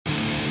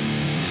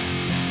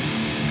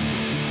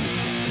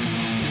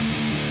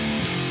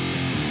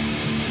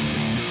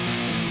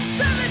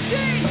This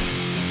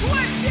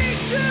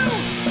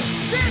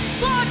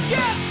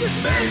podcast is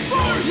made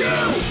for you.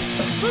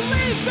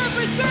 Believe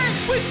everything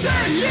we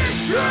say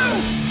is true.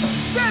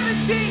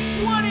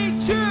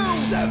 1722.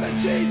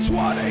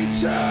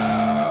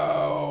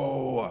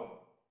 1722.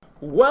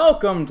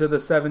 Welcome to the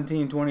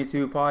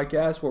 1722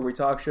 podcast, where we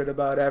talk shit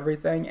about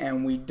everything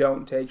and we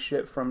don't take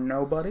shit from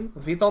nobody.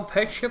 We don't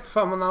take shit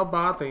from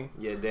nobody.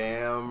 You're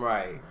damn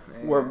right.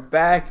 We're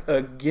back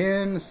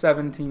again,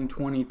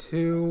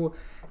 1722.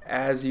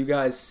 As you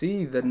guys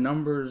see, the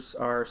numbers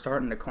are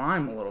starting to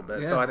climb a little bit.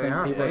 Yeah, so I think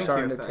people are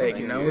starting to take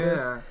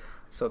notice. Yeah.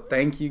 So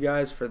thank you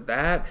guys for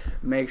that.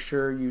 Make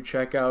sure you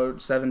check out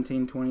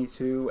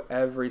 1722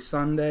 every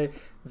Sunday.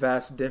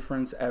 Vast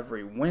Difference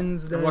every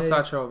Wednesday. And what's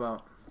that show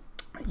about?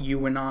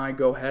 You and I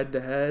go head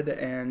to head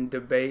and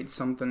debate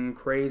something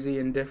crazy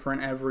and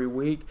different every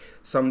week.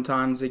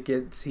 Sometimes it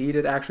gets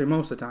heated. Actually,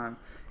 most of the time,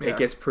 it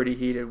gets pretty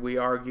heated. We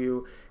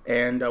argue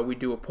and we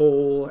do a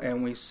poll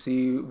and we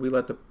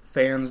let the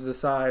fans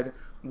decide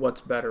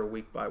what's better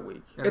week by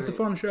week. And it's a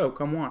fun show.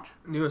 Come watch.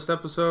 Newest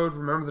episode,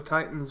 Remember the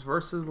Titans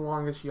versus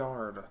Longest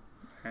Yard.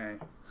 Hey,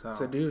 So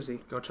it's a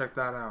doozy. go check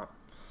that out.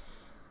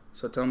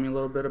 So tell me a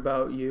little bit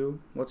about you.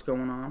 What's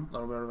going on? A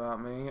little bit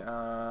about me.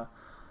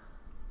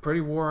 Pretty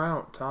wore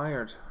out,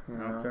 tired.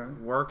 Okay.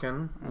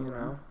 Working,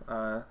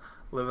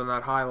 living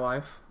that high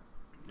life.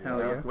 Hell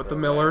yeah. With the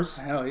Millers.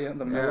 Hell yeah,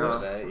 the Yeah.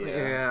 Millers.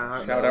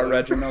 Yeah. Shout out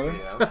Reggie Miller.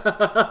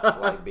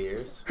 Like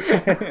beers.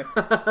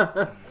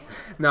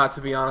 No,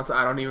 to be honest,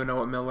 I don't even know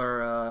what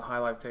Miller High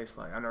Life tastes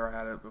like. I've never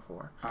had it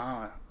before.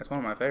 Ah, it's one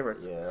of my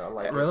favorites. Yeah, I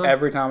like Really?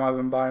 Every time I've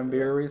been buying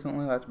beer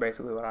recently, that's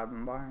basically what I've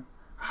been buying.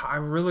 I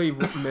really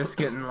miss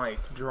getting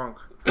drunk.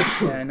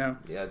 Yeah, I know.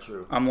 it. Yeah,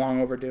 true. I'm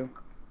long overdue.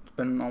 It's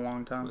been a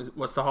long time.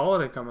 What's the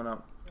holiday coming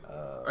up?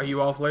 Are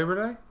you off Labor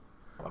Day?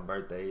 My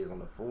birthday is on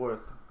the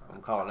 4th.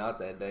 I'm calling out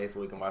that day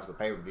so we can watch the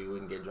pay-per-view. We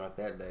can get drunk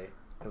that day.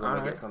 Because I'm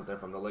going to get something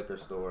from the liquor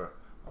store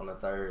on the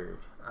 3rd.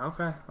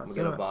 Okay, I'm let's going to do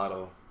get a it.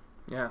 bottle.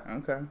 Yeah.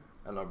 Okay.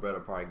 I know Brett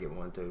will probably get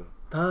one too.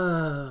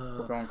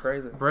 We're going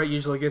crazy. Brett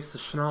usually gets the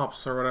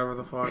schnapps or whatever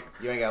the fuck.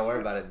 You ain't got to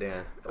worry about it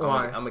then.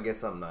 Why? I'm going to get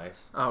something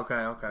nice.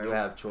 Okay. You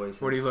have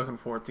choices. What are you looking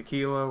for?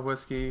 Tequila,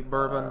 whiskey,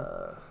 bourbon?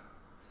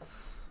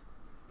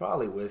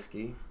 Probably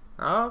whiskey.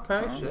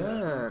 Okay, Oh,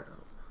 shit.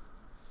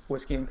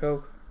 Whiskey and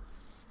Coke.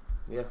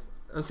 Yeah.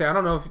 Let's see, I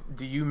don't know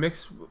do you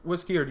mix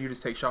whiskey or do you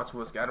just take shots of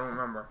whiskey? I don't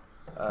remember.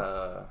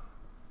 I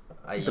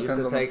It used depends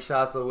to on take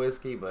shots of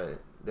whiskey, but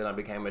then I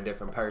became a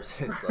different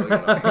person. So,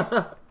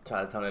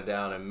 try to tone it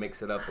down and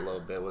mix it up a little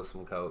bit with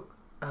some Coke.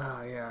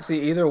 Yeah.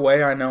 See, either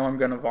way, I know I'm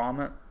going to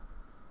vomit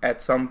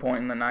at some point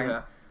in the night.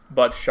 Yeah.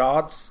 But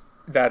shots,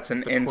 that's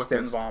an The instant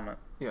quickest. vomit.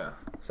 Yeah.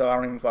 So I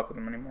don't even fuck with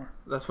them anymore.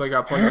 That's why you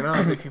gotta plug your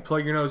nose. If you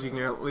plug your nose, you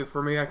can.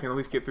 For me, I can at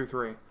least get through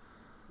 3.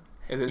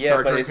 And then Yeah,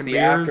 start but it's drinking the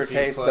beers.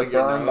 aftertaste, the plug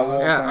your burn, the nose. whole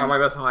Yeah, thing. I'm like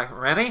this. I'm like,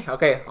 ready?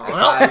 Okay.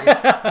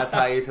 That's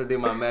how I used to do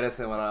my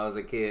medicine when I was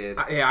a kid.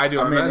 I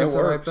do. I I mean, it medicine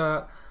like works.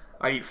 that.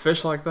 I eat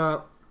fish like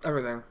that.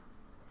 Everything.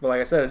 But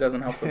like I said, it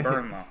doesn't help the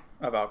burn,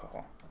 though, of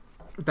alcohol.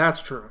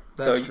 That's true.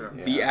 That's so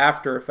true. the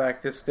after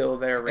effect is still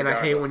there And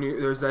regardless. I hate when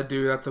there's that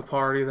dude at the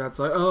party that's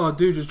like, oh,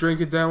 dude, just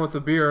drink it down with the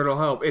beer. It'll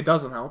help. It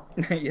doesn't help.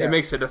 Yeah. It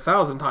makes it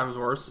 1,000 times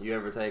worse. You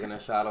ever taken a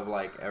shot of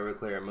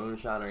Everclear or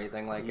moonshine or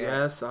anything like that?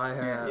 Yes, I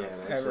have. Yeah,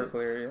 that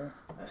Everclear,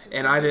 shit's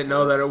And I didn't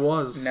know that it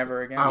was.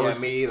 Never again. I Yeah,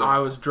 was, me either. I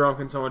was drunk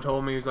and someone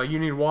told me, he was like, you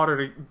need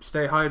water to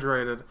stay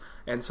hydrated.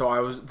 And so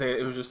it was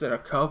just in a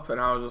cup and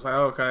I was just like,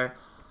 okay.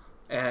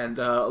 And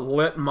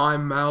lit my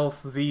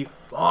mouth the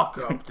fuck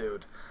up,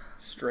 dude.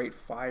 Straight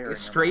fire.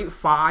 Straight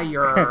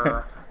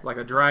fire. Like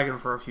a dragon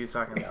for a few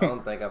seconds. I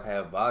don't think I've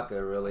had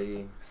vodka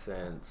really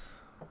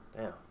since,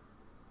 I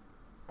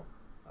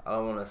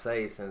don't want to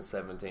say since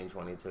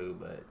 1722,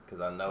 but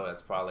because I know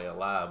that's probably a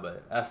lie,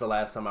 but that's the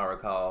last time I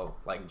recall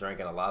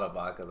drinking a lot of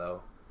vodka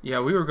though. Yeah,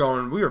 we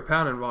were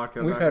pounding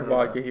vodka. We've back had in the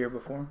vodka day. here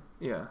before.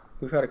 Yeah.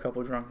 We've had a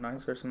couple drunk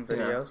nights. There's some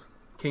videos.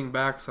 King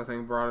Bax, I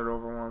think, brought it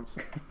over once.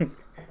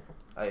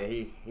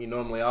 He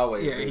normally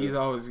always Yeah, do. he's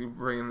always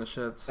bringing the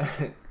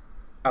shits.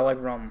 I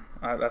like rum.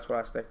 That's what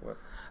I stick with.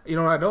 You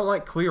know, I don't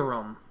like clear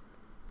rum.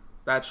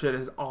 That shit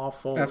is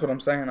awful. That's what I'm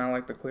saying. I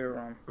like the clear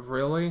rum.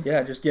 Really?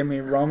 Yeah, just give me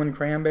rum and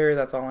cranberry.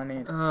 That's all I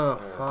need. Oh,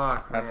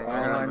 fuck. That's man. all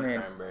I I like need.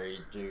 cranberry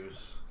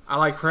juice. I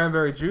like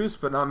cranberry juice,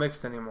 but not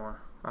mixed anymore.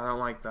 I don't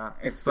like that.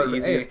 It's But, the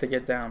easiest hey, to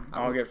get down.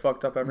 I'll get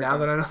fucked up every Now time.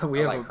 that I know that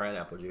we I have like cran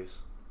apple juice.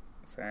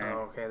 Same.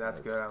 Oh, okay, that's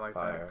That's good. I like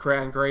fire. that.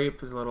 Cran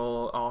grape is a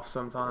little off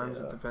sometimes.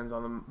 Yeah. It depends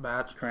on the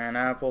batch. Cran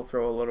apple.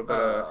 Throw a little bit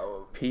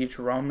of peach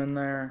rum in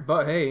there.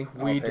 But hey,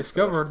 we taste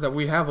discovered delicious. that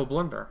we have a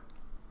blender.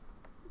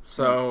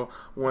 So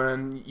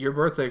when your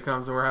birthday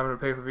comes and we're having a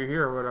pay-per-view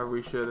here or whatever,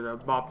 we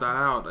should bop that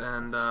out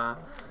and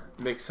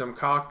mix some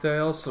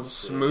cocktails, some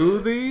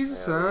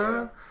smoothies.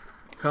 Yeah.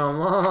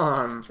 Come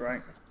on. That's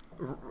right.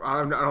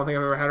 I don't think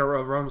I've ever had a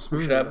rum smoothie.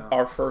 We should have though.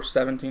 our first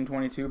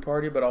 1722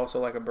 party, but also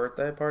like a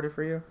birthday party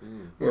for you,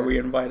 where we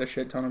invite a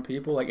shit ton of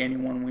people, like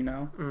anyone we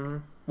know. Mm-hmm.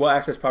 Well,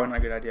 actually, it's probably not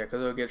a good idea because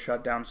it'll get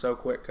shut down so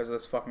quick because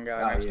this fucking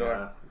guy next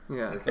door.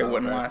 Yeah. It's It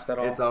wouldn't over. last at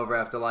all. It's over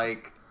after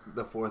like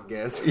the fourth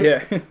guest.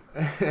 Yeah.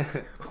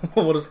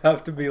 We'll just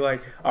have to be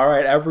like, all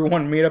right,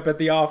 everyone meet up at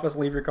the office,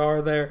 leave your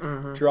car there,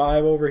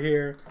 drive over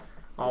here.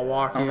 I'll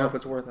walk. I don't know if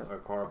it's worth it. Or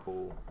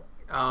carpool.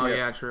 Oh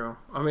yeah, true.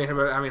 I mean,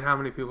 how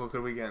many people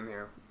could we get in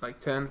here? Like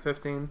 10,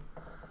 15?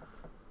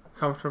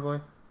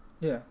 Comfortably?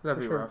 Yeah,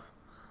 That'd be rough.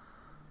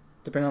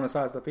 Depending on the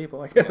size of the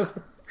people, I guess.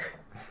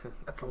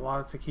 That's a lot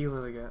of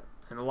tequila to get.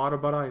 And a lot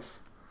of Bud Ice.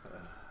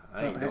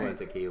 I ain't doing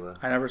tequila.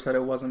 I never said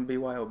it wasn't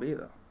BYOB,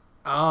 though.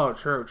 Oh,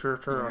 true.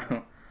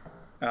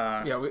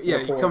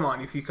 Come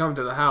on. If you come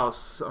to the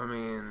house, I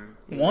mean...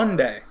 One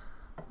day,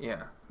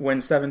 yeah, when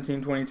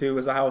 1722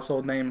 is a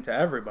household name to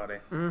everybody,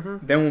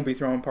 then we'll be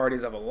throwing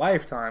parties of a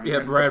lifetime. Yeah,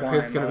 Brad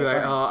Pitt's going to be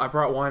like, I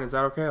brought wine, is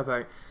that okay? I'll be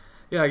like,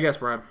 yeah, I guess,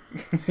 Brad.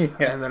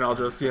 And then I'll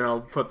just,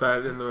 put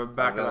that in the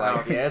back of the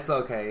house. Yeah, it's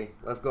okay.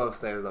 Let's go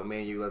upstairs, though. Me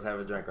and you, let's have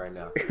a drink right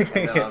now. And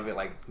then I'll be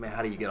like, man,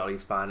 how do you get all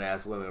these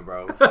fine-ass women,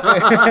 bro?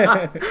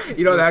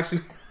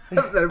 Actually...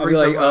 I'll be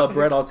like,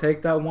 Brett, I'll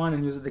take that one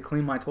and use it to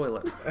clean my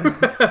toilet.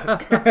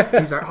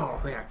 He's like,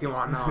 oh, man, come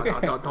on,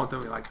 no, don't do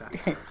me like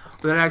that.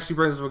 But that actually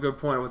brings up a good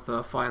point with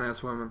the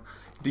fine-ass women.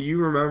 Do you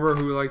remember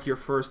who, your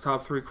first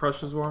top 3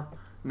 crushes were?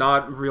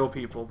 Not real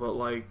people, but,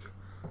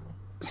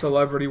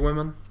 celebrity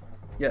women?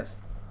 Yes.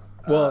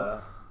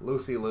 Well,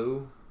 Lucy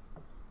Liu.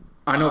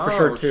 I know for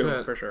sure, too.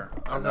 Shit. For sure.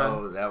 I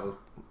know that was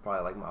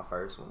probably, my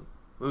first one.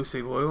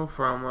 Lucy Liu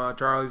from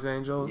Charlie's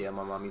Angels? Yeah,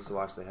 my mom used to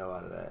watch the hell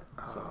out of that.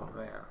 Oh,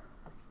 man.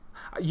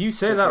 You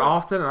say that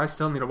often, and I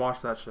still need to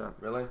watch that shit.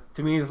 Really?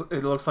 To me,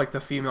 it looks like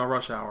the female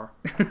Rush Hour.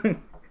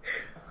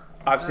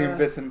 I've seen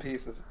bits and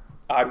pieces.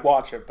 I'd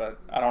watch it, but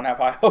I don't have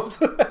high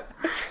hopes.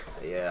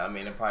 Yeah, I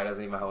mean, it probably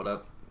doesn't even hold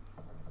up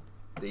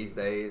these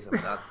days.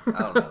 I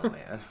don't know,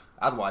 man.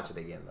 I'd watch it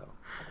again, though.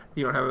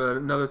 You don't have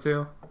another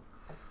 2?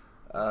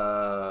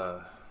 I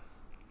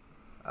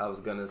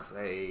was gonna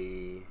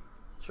say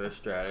Trish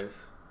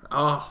Stratus.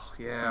 Oh,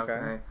 yeah,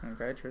 okay.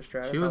 Okay, Trish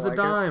Stratus. She was a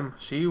dime.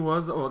 She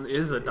was,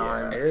 is a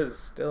dime. Yeah, is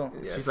still.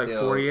 Yeah, she's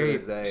still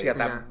 48. She got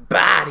that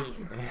body.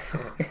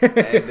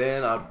 And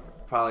then I'd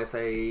probably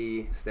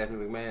say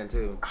Stephanie McMahon,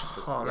 too.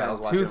 Oh, I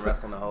was watching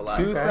wrestling the whole life.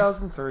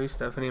 2003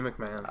 Stephanie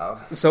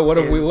McMahon. So what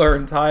have we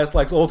learned? Tyus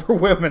likes older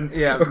women.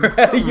 Yeah.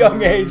 At a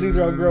young age, these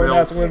are all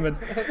grown-ass women.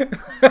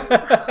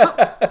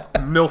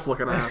 MILF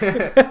looking ass.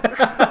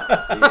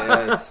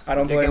 Yes. I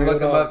don't you blame can you look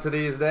at them all. up to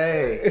these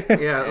days.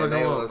 Yeah, and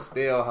they will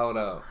still hold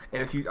up.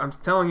 And I'm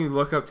telling you,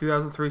 look up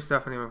 2003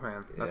 Stephanie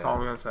McMahon. That's Yeah. all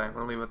I'm gonna say. I'm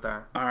gonna leave it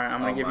there. All right,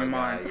 I'm going to give you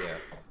mine. God,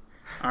 yeah.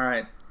 All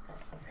right.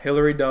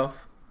 Hillary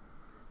Duff.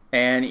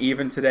 And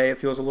even today, it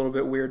feels a little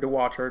bit weird to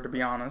watch her, to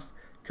be honest.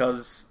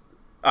 Because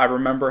I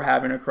remember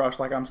having a crush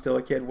like I'm still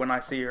a kid when I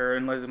see her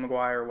in Lizzie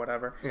McGuire or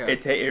whatever. Yeah.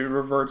 It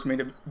reverts me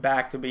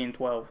back to being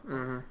 12.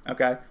 Mm-hmm.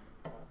 Okay?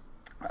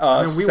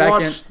 We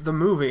watched the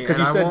movie, and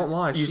I won't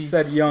lie. You she's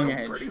said young still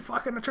age. pretty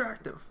fucking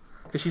attractive.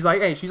 Because she's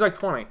like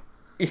 20.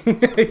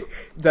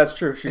 That's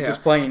true. She's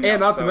just playing young, and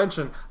not to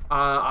mention,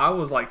 I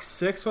was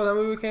 6 when that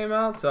movie came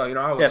out, so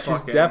I was she's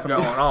fucking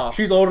definitely going off.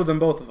 She's older than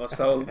both of us,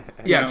 so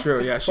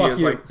True. Yeah, she fuck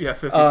is you.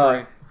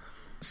 53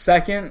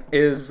 Second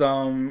is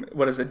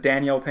what is it?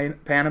 Danielle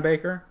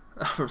Panabaker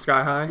from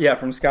Sky High. Yeah,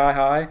 from Sky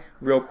High.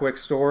 Real quick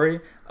story.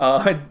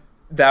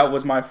 That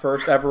was my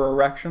first ever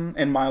erection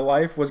in my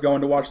life. Was going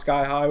to watch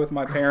Sky High with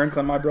my parents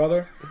and my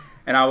brother.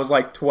 And I was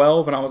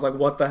 12, and I was like,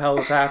 what the hell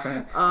is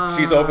happening?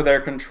 She's over there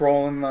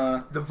controlling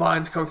the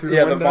vines come through the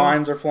window. Yeah, the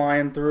vines are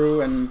flying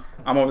through, and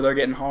I'm over there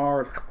getting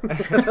hard.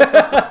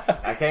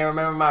 I can't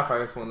remember my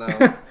first one, though.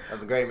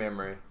 That's a great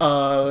memory.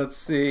 Let's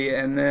see.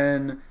 And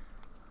then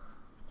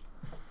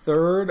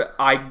third,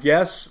 I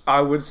guess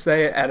I would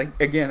say, at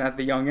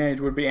the young age,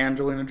 would be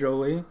Angelina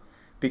Jolie.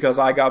 Because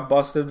I got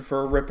busted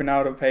for ripping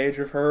out a page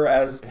of her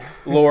as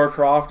Lara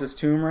Croft as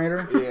Tomb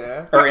Raider.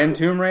 Yeah. Or in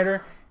Tomb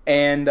Raider.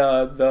 And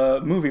the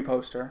movie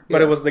poster.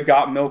 But it was the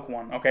Got Milk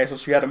one. Okay, so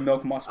she had a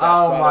milk mustache.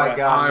 Oh my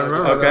God. I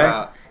remember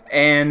that.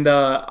 And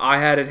I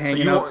had it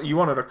hanging up. You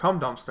wanted a cum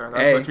dumpster.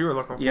 That's what you were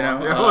looking for.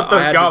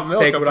 I had to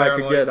take what I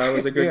could get. I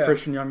was a good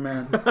Christian young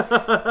man.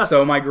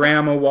 So my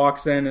grandma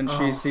walks in and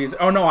she sees...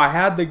 Oh, no, I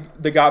had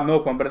the Got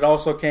Milk one, but it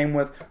also came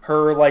with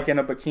her, in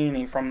a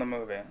bikini from the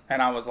movie.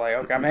 And I was like,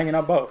 okay, I'm hanging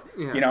up both.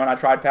 Yeah. And I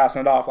tried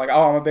passing it off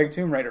I'm a big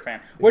Tomb Raider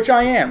fan. Which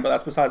I am, but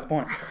that's besides the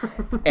point.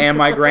 And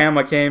my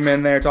grandma ccame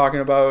in there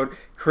talking about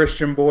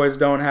Christian boys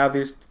don't have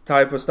these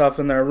type of stuff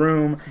in their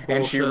room. Bullshit.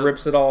 And she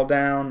rips it all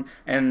down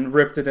and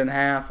ripped it in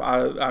half.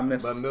 I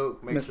missed But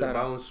milk makes your that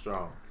bones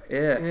strong.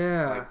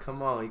 Yeah.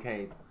 Come on, you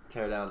can't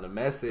tear down the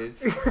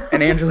message.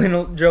 And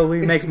Angelina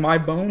Jolie makes my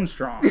bones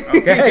strong.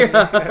 Okay,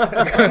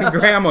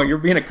 Grandma, you're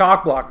being a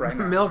cockblock right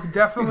now. Milk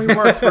definitely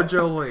works for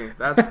Jolie.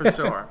 That's for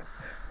sure.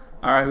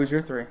 All right, who's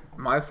your 3?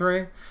 My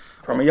 3?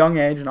 From a young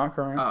age, not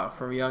current.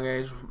 From a young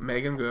age,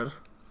 Megan Good.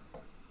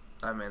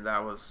 I mean,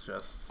 that was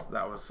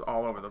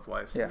all over the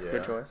place. Yeah,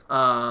 good choice.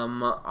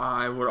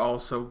 I would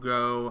also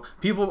go...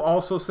 People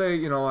also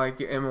say,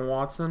 Emma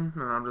Watson,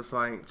 and I'm just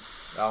like...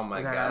 Oh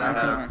my God, I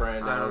had a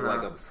friend that was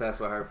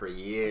obsessed with her for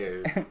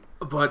years.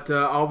 But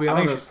I'll be I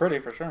honest. think she's pretty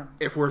for sure.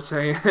 If we're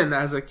saying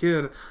as a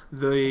kid,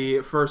 the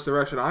first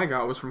erection I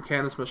got was from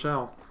Candice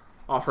Michelle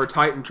off her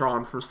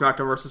Titantron from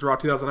SmackDown vs. Raw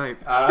 2008.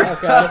 Okay.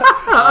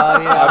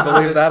 I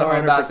believe that story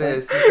 100%. about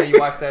this. You say you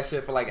watched that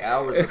shit for like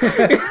hours or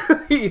something.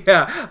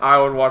 Yeah, I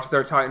would watch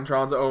their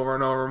Titantrons over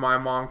and over. My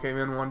mom came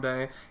in one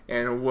day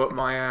and whooped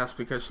my ass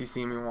because she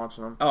seen me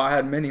watching them. Oh, I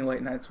had many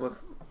late nights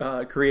with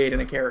creating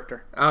a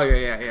character. Oh,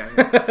 yeah.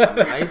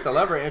 I used to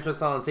love her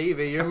entrance on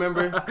TV. You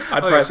remember?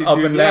 I'd press she'd up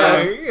do and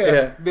that. down.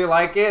 Yeah. Be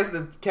like this.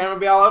 The camera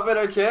be all up in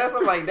her chest.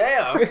 I'm like,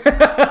 damn.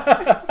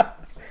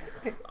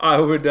 I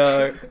would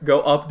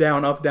go up,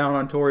 down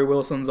on Tori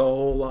Wilson's a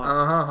whole lot.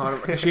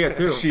 Uh-huh. She had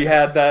two. She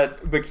had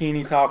that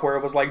bikini top where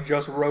it was like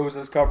just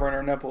roses covering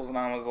her nipples, and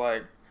I was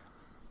like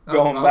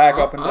going back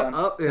up and down.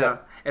 Yeah.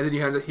 And then you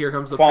had Here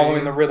Comes the Following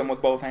Pain. the rhythm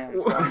with both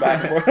hands, going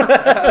back and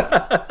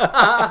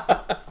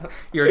forth.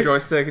 Your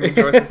joystick and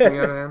your joystick in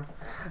the other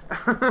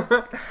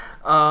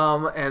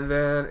hand. And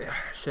then,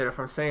 shit, if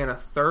I'm saying a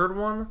third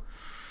one,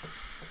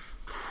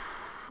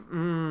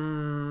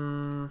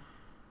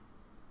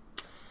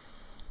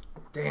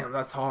 damn,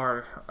 that's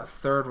hard. A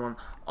third one.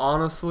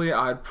 Honestly,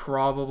 I'd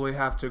probably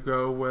have to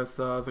go with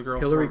the girl.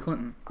 Hillary from,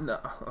 Clinton. No.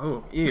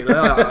 Oh, ew.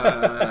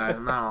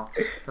 No.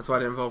 That's why I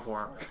didn't vote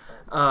for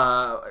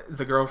her.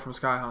 The girl from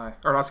Sky High.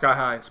 Or not Sky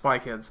High, Spy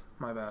Kids.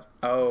 My bad.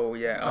 Oh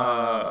yeah,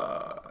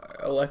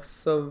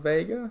 Alexa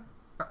Vega.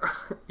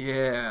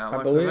 Yeah, I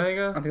Alexa believe.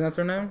 Vega. I think that's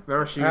her name.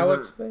 Remember she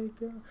Alex was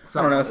Vega.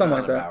 I don't know, something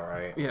like that. About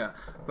right. Yeah,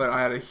 but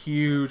I had a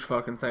huge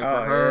fucking thing for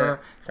Oh, her yeah.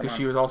 because Come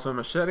she on. was also in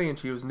Machete and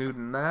she was nude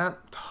in that.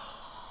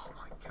 Oh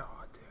my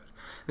god, dude!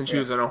 Then she Yeah.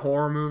 was in a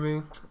horror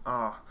movie.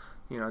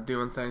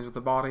 Doing things with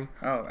the body.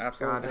 Oh,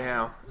 absolutely. God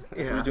damn.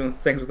 She was Yeah. doing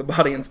things with the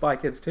body in Spy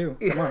Kids too.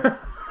 Come on.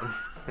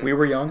 We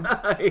were young.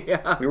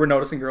 Yeah. We were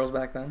noticing girls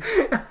back then.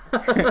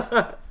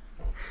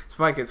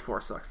 Spy Kids 4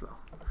 sucks though.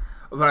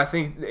 But I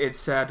think it's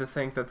sad to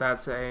think that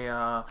that's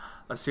a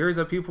series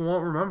that people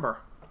won't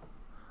remember.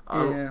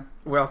 Yeah.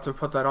 We'll have to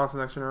put that on to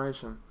the next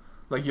generation.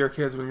 Like your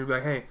kids, when you're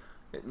like, hey,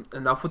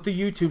 enough with the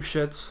YouTube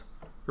shits.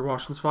 You're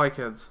watching Spy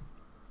Kids.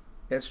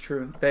 It's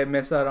true. They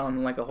miss out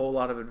on like a whole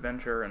lot of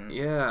adventure and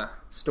Yeah.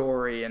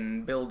 story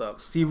and build up.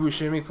 Steve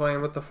Buscemi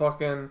playing with the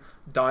fucking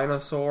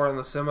dinosaur and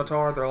the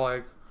scimitar. They're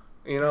like,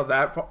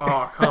 that.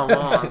 Oh, come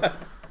on.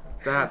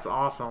 That's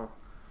awesome.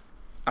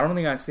 I don't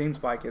think I've seen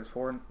Spy Kids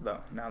 4 though.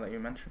 Now that you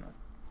mention it.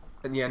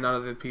 And yeah, none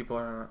of the people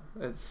are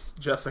in it. It's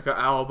Jessica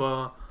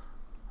Alba.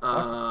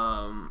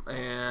 And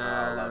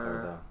I love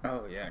her though.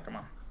 Oh yeah, come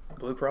on.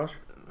 Blue Crush.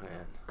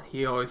 Man.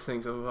 he always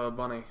thinks of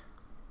Bunny.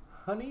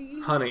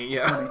 Honey,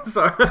 yeah.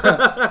 Sorry.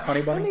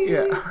 Honey Bunny.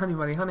 Yeah, honey,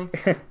 bunny, honey.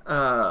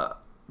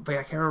 But yeah,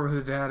 I can't remember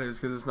who the dad is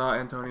because it's not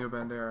Antonio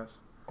Banderas.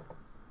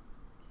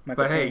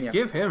 Michael But hey, Pena.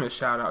 give him a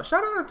shout out.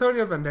 Shout out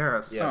Antonio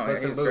Banderas. Yeah, Oh, Puss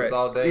yeah, in he's Boots great.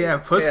 all day. Yeah,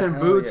 Puss Yeah, in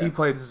hell Boots. yeah. He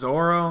played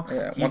Zorro.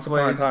 Yeah, He Once Upon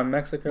a played- Time in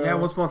Mexico. Yeah,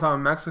 Once Upon a Time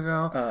in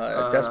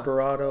Mexico.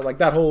 Desperado, like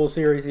that whole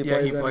series he Yeah,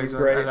 plays he in. plays He's in,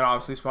 great. and then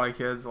obviously Spy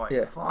Kids. Like,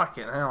 Yeah.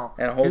 fucking hell.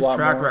 And a whole His lot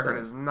track more. record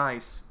is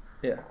nice.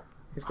 Yeah,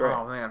 he's great.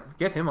 Oh man,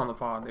 get him on the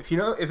pod. If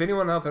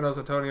anyone out there knows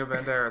Antonio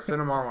Banderas,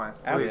 send him our way.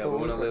 Please. Yeah, we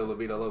want to live La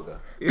Vida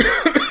Loca.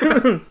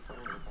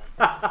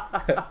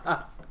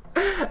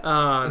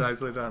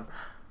 Nicely done.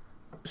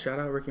 Shout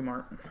out Ricky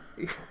Martin.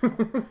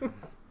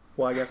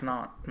 Well, I guess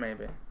not.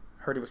 Maybe.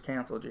 Heard he was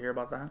canceled. Did you hear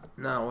about that?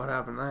 No, what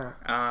happened there?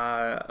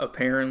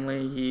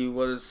 Apparently he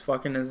was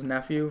fucking his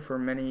nephew for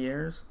many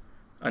years,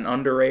 an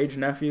underage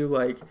nephew.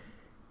 Like,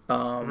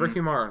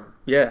 Ricky Martin.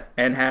 yeah,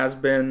 and has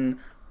been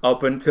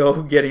up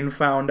until getting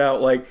found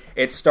out. Like,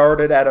 it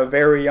started at a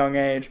very young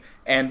age,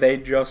 and they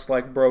just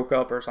like broke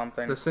up or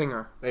something. The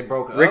singer. They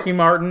broke up. Ricky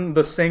Martin,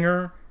 the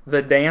singer,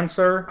 the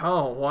dancer.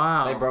 Oh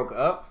wow. They broke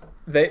up.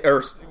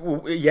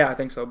 Yeah, I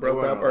think so. They Broke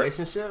were in up, a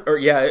relationship. or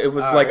yeah, it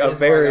was All like right, a this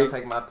is where I very gotta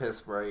take my piss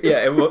break.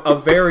 yeah, it was a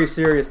very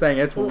serious thing.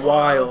 It's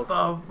wild.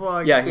 What the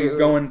fuck? Yeah, he's dude?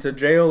 going to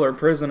jail or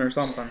prison or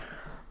something.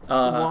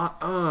 What?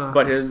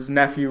 But his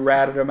nephew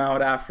ratted him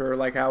out after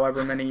like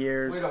however many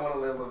years. We don't want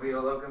to live La Vida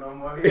Loca no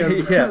more. Yeah,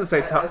 Yeah. this is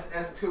a top.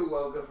 That's too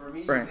loca for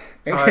me. Right.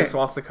 Tyus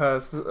wants to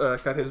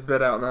cut his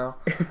bit out now.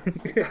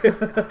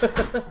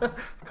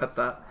 Cut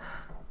that.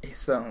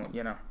 So,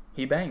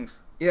 he bangs.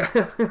 Yeah.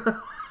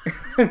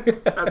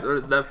 That's what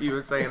his nephew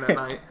was saying that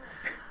night.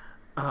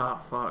 Ah,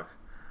 fuck.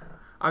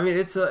 I mean,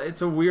 it's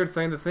a weird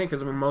thing to think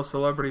because most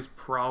celebrities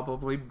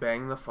probably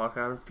bang the fuck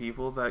out of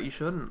people that you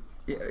shouldn't.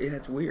 Yeah,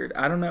 it's weird.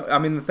 I don't know. I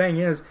mean, the thing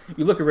is,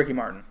 you look at Ricky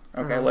Martin.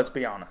 Okay, Mhm. let's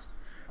be honest.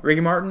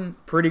 Ricky Martin,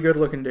 pretty good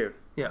looking dude.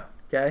 Yeah.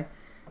 Okay.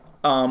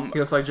 He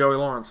looks like Joey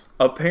Lawrence.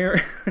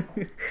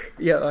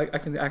 Yeah, like I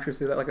can actually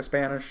see that, like a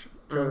Spanish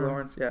Joey Mhm.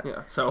 Lawrence. Yeah.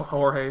 Yeah. So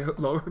Jorge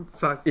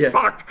Lawrence. Yeah.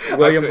 Fuck. William I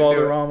couldn't do it.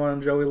 Valderrama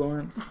and Joey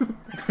Lawrence.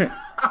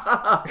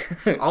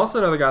 Also,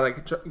 another guy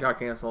that got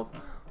canceled,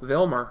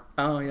 Vilmer,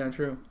 Oh yeah,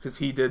 true. because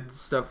he did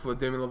stuff with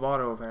Demi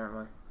Lovato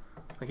apparently.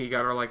 Like he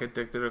got her like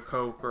addicted to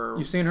coke or.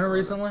 You seen her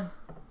recently?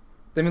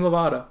 Demi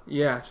Lovato.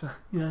 Yeah.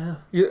 Yeah.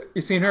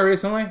 You seen her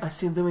recently? I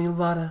seen Demi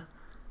Lovato.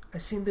 I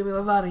seen Demi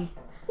Lovato.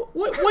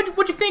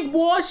 What you think,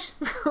 boss?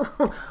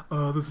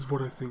 This is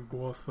what I think,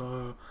 boss.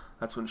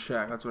 That's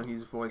when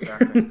he's voice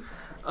acting.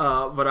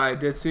 But I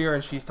did see her,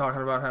 and she's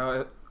talking about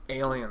how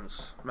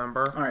aliens,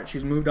 remember? Alright,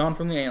 she's moved on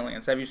from the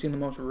aliens. Have you seen the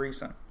most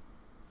recent?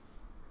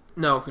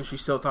 No, because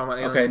she's still talking about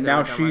aliens. Okay,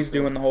 now she's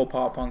doing the whole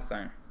pop punk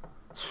thing.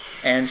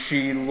 And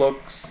she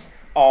looks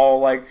all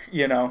like,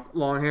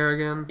 long hair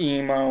again?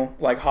 Emo,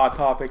 like Hot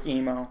Topic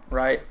emo,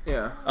 right?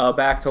 Yeah.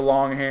 Back to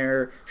long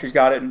hair. She's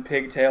got it in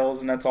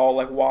pigtails, and that's all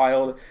like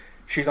wild.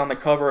 She's on the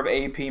cover of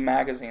AP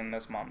magazine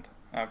this month.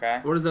 Okay.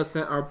 What does that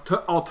stand?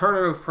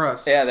 Alternative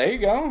Press. Yeah, there you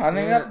go. I didn't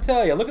even have to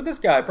tell you. Look at this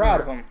guy. Proud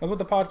of him. Look what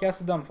the podcast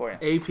has done for you.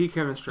 AP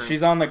Chemistry.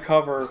 She's on the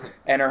cover,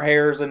 and her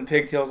hair's in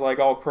pigtails like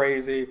all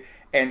crazy,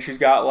 and she's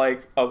got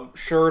like a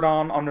shirt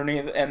on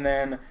underneath, and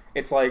then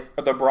it's like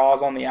the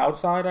bra's on the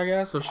outside, I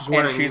guess. So she's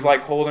wearing... And she's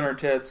like holding her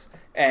tits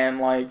and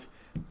like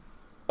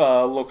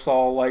looks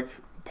all like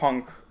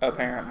punk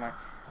apparently.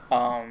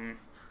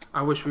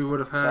 I wish we would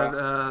have had,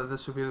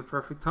 this would be the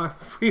perfect time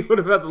if we would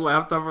have had the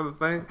laptop or the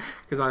thing,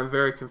 because I'm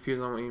very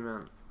confused on what you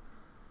meant.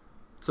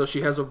 So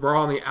she has a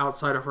bra on the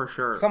outside of her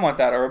shirt. Something like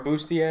that, or a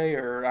bustier,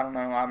 or I don't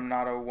know, I'm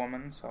not a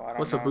woman, so I don't know.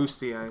 What's a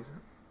bustier?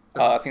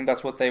 I think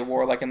that's what they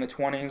wore, like in the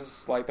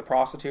 20s, like the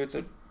prostitutes,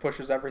 it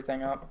pushes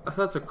everything up. I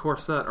thought it's a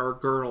corset or a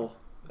girdle.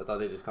 I thought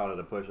they just called it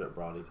a push-up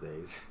bra these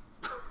days.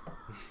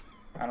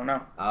 I don't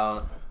know.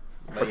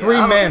 For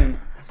three men.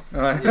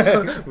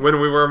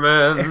 When we were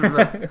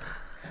men.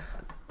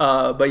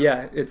 But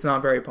yeah, it's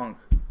not very punk.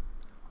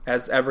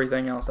 As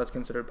everything else that's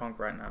considered punk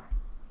right now.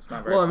 It's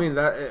not very punk. I mean,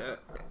 that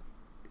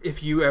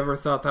if you ever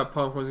thought that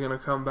punk was going to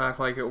come back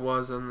like it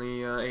was in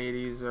the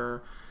 80s,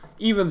 or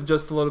even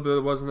just a little bit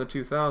it was in the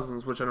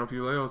 2000s, which I know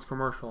people say, oh, it's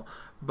commercial.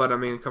 But I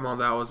mean, come on,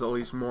 that was at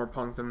least more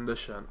punk than this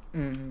shit.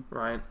 Mm-hmm.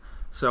 Right?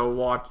 So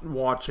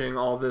watching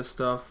all this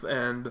stuff,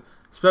 and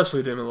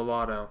especially Demi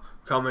Lovato,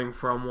 coming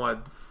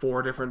from,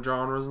 4 different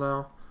genres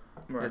now?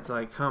 Right. It's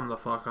like, come the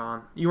fuck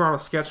on. You were on a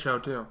sketch show,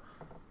 too.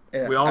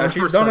 Yeah.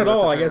 She's done it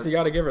all. I guess you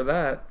got to give her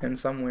that in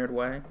some weird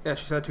way. Yeah,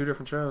 she's had 2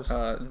 different shows.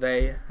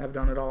 They have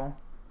done it all.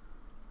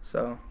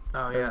 So.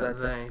 Oh yeah,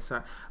 they.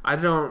 Sorry, I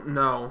don't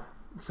know.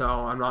 So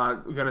I'm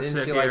not gonna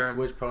sit here. Didn't she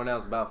switch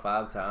pronouns about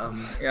 5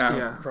 times?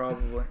 Yeah,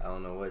 probably. I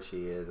don't know what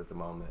she is at the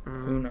moment.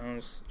 Mm-hmm. Who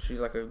knows?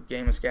 She's like a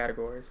game of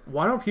categories.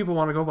 Why don't people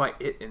want to go by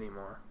it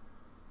anymore?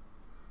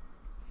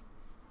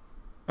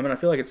 I mean, I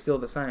feel like it's still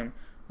the same.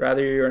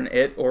 Rather you're an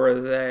it or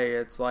a they,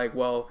 it's like,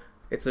 well,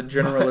 it's a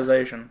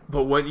generalization.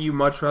 But wouldn't you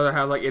much rather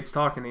have, like, it's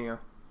talking to you?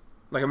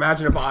 Like,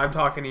 imagine if I'm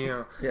talking to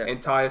you,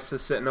 and Tyus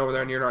is sitting over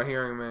there and you're not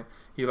hearing me.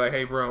 You're like,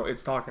 hey, bro,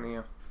 it's talking to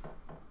you.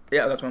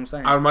 Yeah, that's what I'm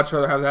saying. I would much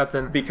rather have that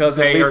than... Because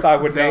at least I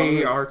would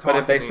know. But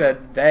if they to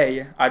said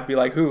they, I'd be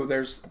like, who?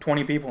 There's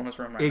 20 people in this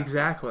room right now.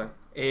 Exactly.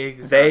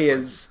 They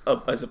is a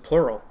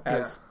plural,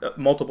 as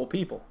multiple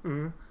people.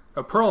 Mm-hmm.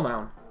 A pearl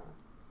noun.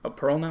 A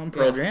Pearl noun?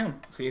 Pearl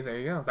Jam. See, there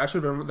you go. That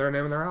should have been their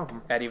name of their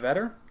album. Eddie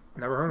Vedder?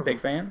 Never heard of Big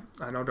him. fan?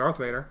 I know Darth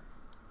Vader.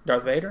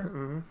 Darth Vader?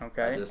 Mm-hmm.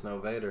 Okay. I just know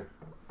Vader.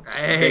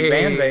 Hey. Big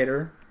Van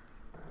Vader.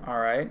 All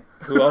right.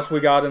 Who else we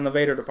got in the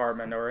Vader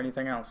department or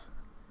anything else?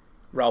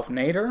 Ralph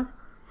Nader?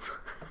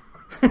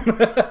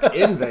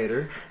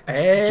 Invader.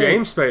 Hey.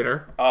 James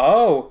Spader.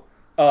 Oh.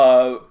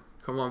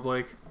 Come on,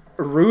 Blake.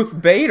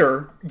 Ruth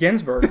Bader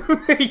Ginsburg.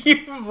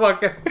 You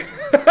fucking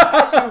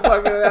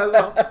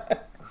asshole.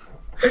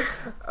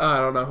 I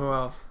don't know who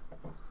else.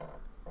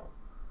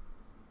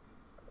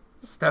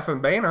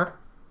 Stephen Boehner.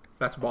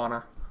 That's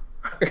Bonner.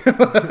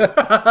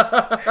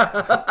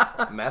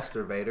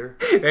 Masturbator.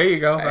 There you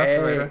go.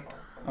 Masturbator.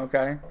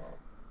 Okay.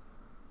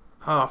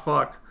 Oh,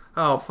 fuck.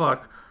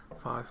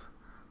 5,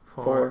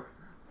 4,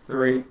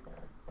 3,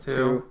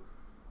 2,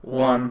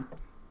 1.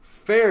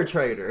 Fair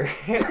trader.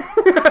 You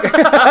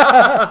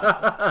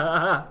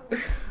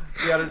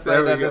gotta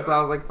say that. So I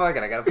was like, fuck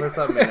it, I gotta put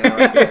something in there.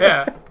 Right there.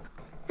 Yeah.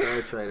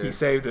 Fair trader. He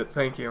saved it.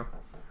 Thank you.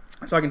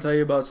 So I can tell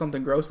you about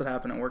something gross that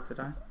happened at work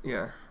today.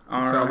 Yeah.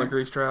 Found the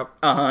grease trap?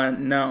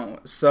 No.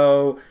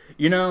 So,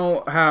 you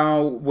know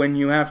how when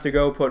you have to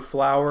go put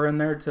flour in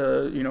there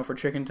to, for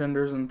chicken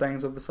tenders and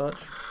things of the such?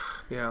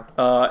 Yeah.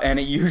 And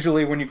it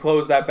usually, when you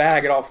close that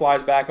bag, it all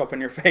flies back up in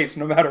your face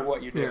no matter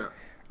what you do. Yeah.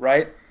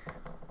 Right?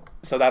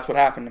 So that's what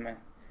happened to me.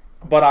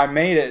 But I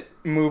made it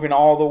moving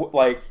all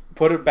the,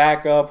 put it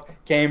back up,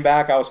 came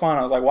back, I was fine.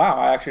 I was like, wow,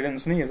 I actually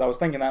didn't sneeze. I was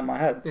thinking that in my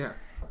head. Yeah.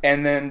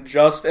 And then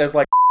just as,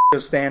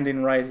 is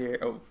standing right here.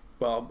 Oh,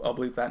 well, I'll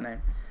bleep that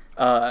name.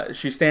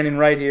 She's standing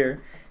right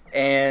here,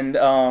 and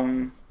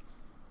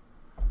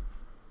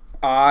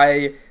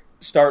I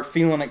start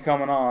feeling it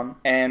coming on,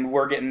 and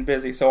we're getting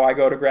busy, so I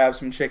go to grab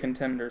some chicken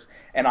tenders,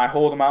 and I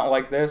hold them out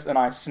like this, and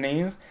I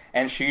sneeze,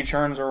 and she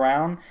turns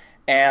around,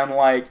 and,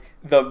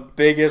 the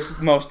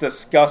biggest, most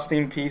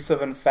disgusting piece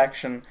of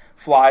infection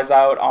flies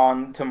out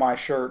onto my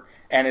shirt,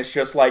 and it's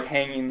just,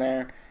 hanging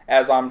there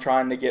as I'm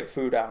trying to get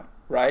food out,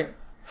 right?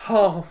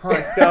 Oh,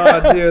 my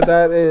God, dude,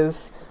 that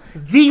is...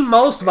 the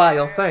most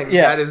vile thing.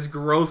 Yeah. That is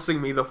grossing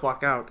me the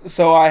fuck out.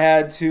 So I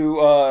had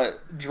to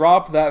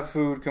drop that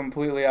food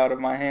completely out of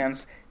my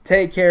hands,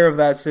 take care of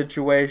that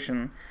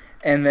situation,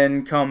 and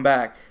then come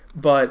back.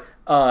 But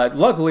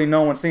luckily,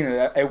 no one's seen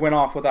it. It went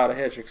off without a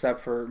hitch except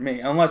for me,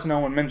 unless no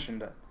one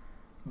mentioned it.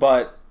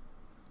 But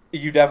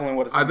you definitely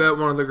would have seen I bet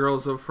one of the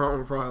girls up front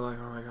were probably like,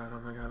 oh my god, oh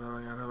my god, oh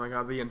my god, oh my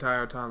god, the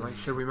entire time. Like,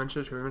 should we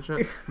mention it? Should we mention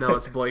it? No,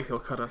 it's Blake. He'll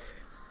cut us.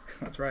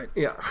 That's right.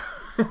 Yeah.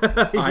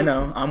 I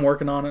know. I'm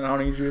working on it. I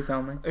don't need you to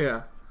tell me.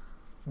 Yeah.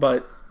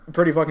 But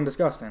pretty fucking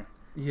disgusting.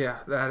 Yeah,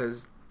 that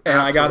is. And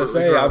I gotta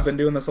say, gross. I've been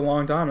doing this a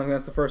long time. I think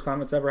that's the first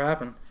time it's ever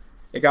happened.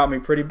 It got me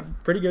pretty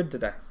good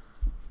today.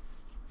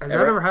 Has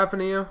that ever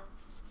happened to you?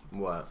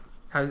 What?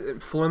 Has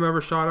phlegm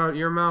ever shot out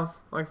your mouth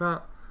like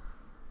that?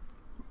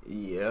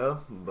 Yeah,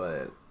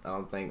 but I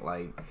don't think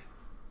like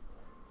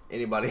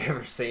anybody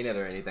ever seen it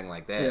or anything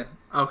like that. Yeah.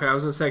 Okay, I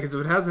was gonna say because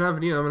if it hasn't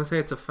happened to you, I'm gonna say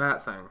it's a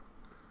fat thing.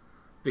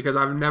 Because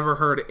I've never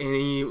heard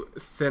any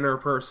thinner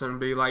person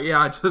be like, "Yeah,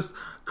 I just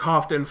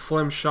coughed and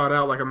phlegm shot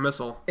out like a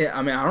missile." Yeah,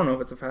 I mean, I don't know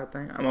if it's a fat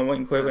thing. I'm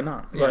waiting, clearly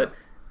not. Yeah.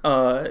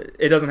 But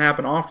it doesn't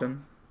happen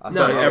often.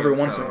 Every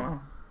once in a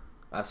while.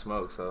 I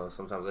smoke, so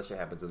sometimes that shit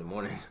happens in the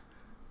morning.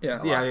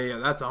 Yeah. Yeah.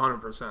 That's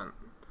 100%.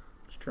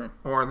 It's true.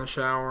 Or in the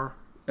shower.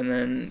 And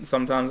then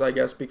sometimes, I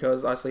guess,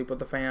 because I sleep with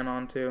the fan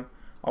on too,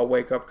 I'll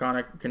wake up kind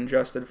of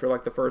congested for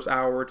like the first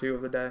hour or two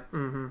of the day.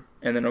 Mm-hmm.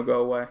 And then it'll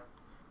go away.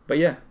 But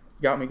yeah,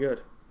 got me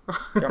good.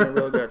 Got me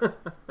real good.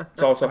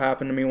 It's also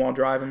happened to me while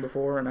driving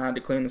before, and I had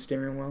to clean the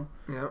steering wheel.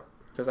 Yep.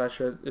 Because that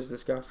shit is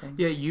disgusting.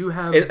 Yeah, you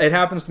have... It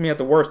happens to me at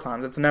the worst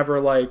times. It's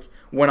never like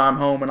when I'm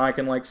home and I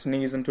can like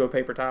sneeze into a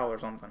paper towel or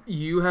something.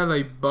 You have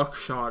a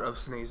buckshot of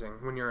sneezing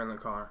when you're in the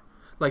car.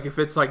 Like if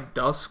it's like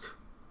dusk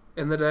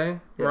in the day,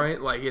 Yeah. right?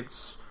 Like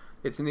it's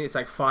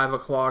like 5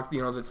 o'clock.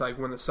 You know, it's like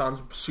when the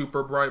sun's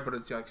super bright, but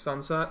it's like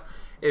sunset.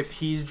 If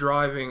he's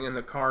driving and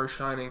the car is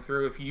shining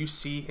through, if you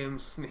see him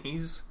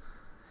sneeze,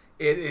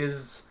 it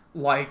is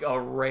like a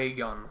ray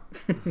gun.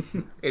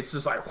 It's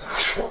just like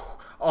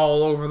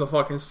all over the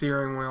fucking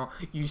steering wheel.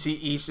 You see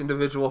each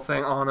individual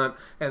thing on it,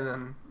 and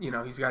then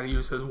he's got to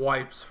use his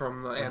wipes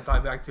from the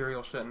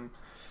antibacterial shit.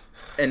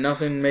 And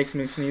nothing makes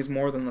me sneeze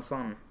more than the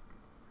sun.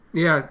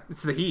 Yeah,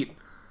 it's the heat.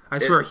 I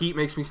swear, heat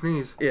makes me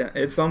sneeze. Yeah,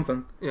 it's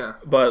something. Yeah.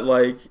 But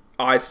like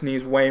I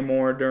sneeze way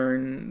more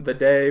during the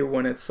day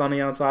when it's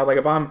sunny outside. Like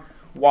if I'm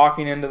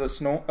walking into a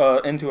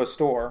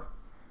store,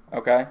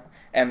 okay,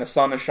 and the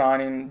sun is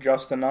shining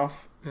just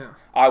enough, yeah,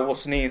 I will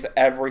sneeze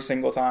every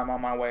single time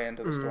on my way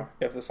into the store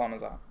if the sun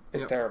is out.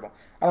 It's terrible.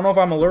 I don't know if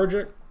I'm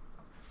allergic.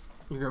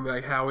 You're gonna be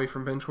like Howie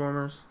from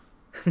Benchwarmers.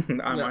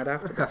 I might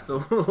have to. Have to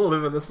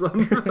live in the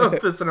sun,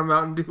 piss in a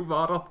Mountain Dew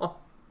bottle.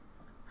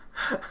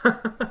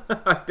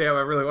 Damn,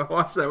 I really want to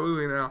watch that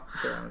movie now.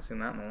 Sure, I haven't seen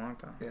that in a long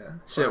time. Yeah.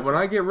 Shit, when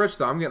I get rich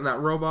though, I'm getting that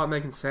robot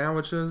making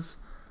sandwiches.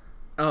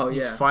 Oh yeah,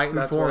 he's fighting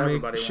that's for what me,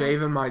 everybody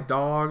shaving wants. my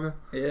dog.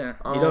 Yeah,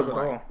 he does it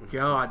my all.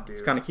 God, dude,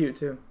 It's kind of cute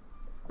too.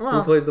 Well,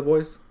 Who plays the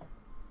voice?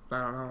 I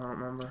don't know. I don't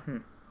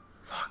remember.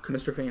 Fuck,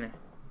 Mr. Feeney.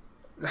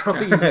 I don't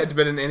think he's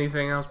been in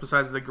anything else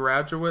besides The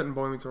Graduate and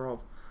Boy Meets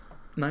World.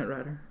 Knight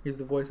Rider. He's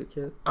the voice of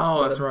Kit.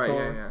 Oh, that's right.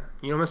 Yeah.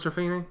 You know Mr.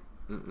 Feeney?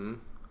 Mm-mm.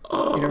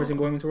 Oh. You never seen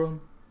Boy Meets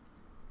World?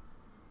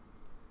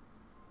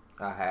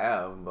 I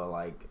have, but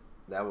like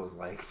that was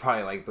like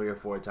probably like 3 or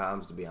 4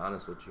 times to be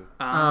honest with you.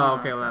 Oh,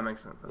 okay. Well, that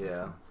makes sense.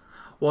 Yeah.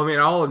 Well, I mean,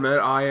 I'll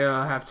admit I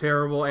have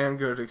terrible and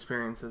good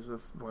experiences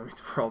with Boy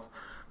Meets World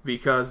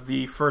because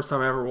the first time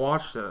I ever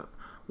watched it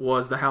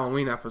was the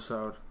Halloween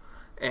episode,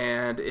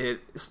 and it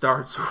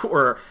starts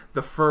where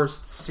the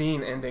first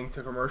scene ending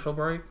to commercial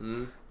break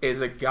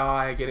is a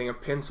guy getting a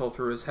pencil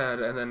through his head,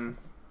 and then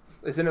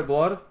isn't it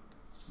blood?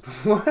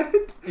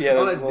 What? Yeah,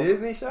 on a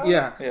Disney show?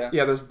 Yeah.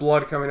 Yeah. There's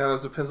blood coming out.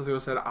 There's a pencil through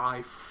his head.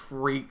 I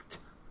freaked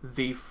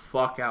the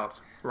fuck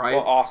out. Right?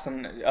 Well,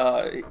 Austin,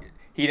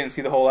 he didn't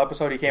see the whole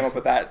episode. He came up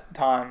at that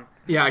time.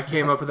 Yeah, I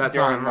came up at that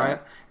During time,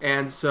 right?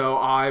 And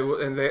so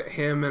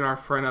him and our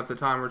friend at the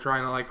time were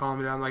trying to like calm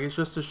me down, like it's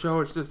just a show,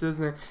 it's just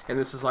Disney, and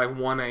this is like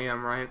 1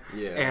 a.m., right?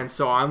 Yeah. And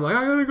so I'm like,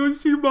 I gotta go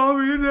see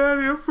mommy and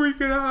daddy. I'm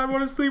freaking out. I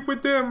want to sleep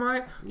with them,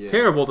 right? Yeah.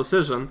 Terrible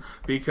decision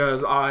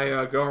because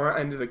I go right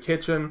into the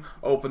kitchen,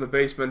 open the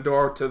basement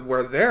door to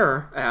where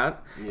they're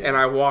at, and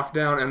I walk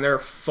down and they're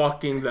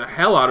fucking the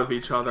hell out of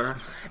each other,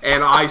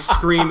 and I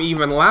scream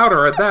even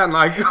louder at that, and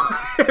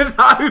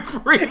I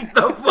freaked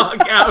the fuck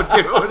out,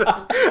 dude.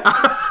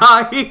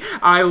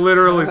 I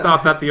literally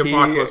thought that the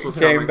apocalypse was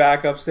coming. He came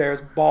back upstairs,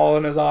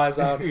 bawling his eyes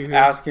out,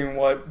 asking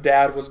what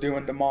Dad was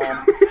doing to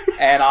Mom,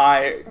 and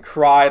I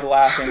cried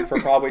laughing for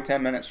probably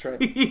 10 minutes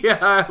straight. Yeah,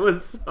 I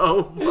was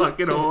so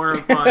fucking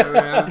horrified,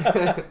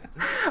 man.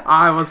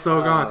 I was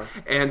so gone.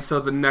 And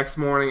so the next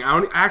morning,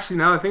 actually,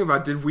 now that I think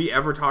about it, did we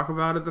ever talk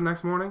about it the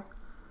next morning?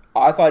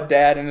 I thought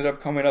Dad ended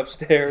up coming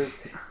upstairs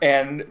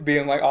and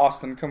being like,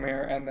 Austin, come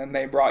here, and then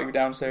they brought you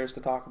downstairs to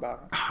talk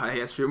about it. Yeah,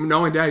 that's true.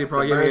 Knowing Dad, you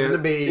probably gave me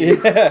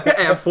bees.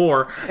 at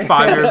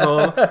 5 years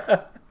old.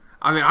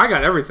 I mean, I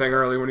got everything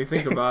early when you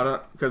think about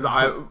it. Because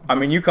I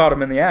mean, you caught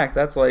him in the act.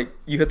 That's like,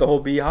 you hit the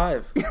whole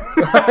beehive. Should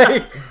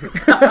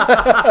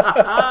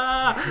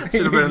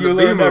have been in You the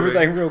learned B-movie.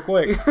 everything real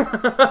quick.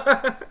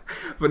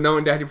 But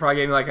knowing Dad, he probably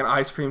gave me like an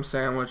ice cream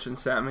sandwich and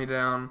sat me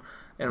down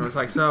and was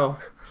like, so,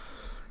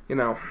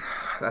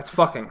 That's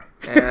fucking.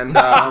 And,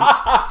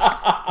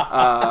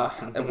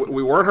 and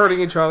we weren't hurting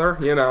each other,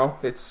 you know.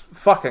 It's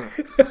fucking.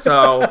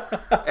 So,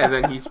 and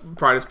then he'd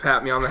probably just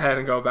pat me on the head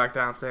and go back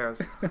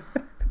downstairs.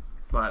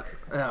 But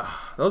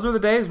those were the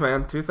days,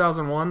 man.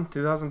 2001,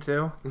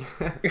 2002.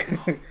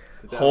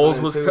 Holes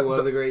was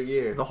a great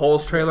year. The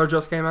Holes trailer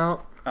just came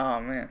out.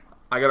 Oh man,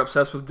 I got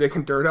obsessed with Dick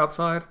and Dirt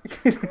outside.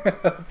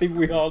 I think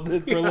we all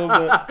did for a little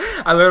bit.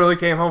 I literally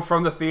came home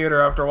from the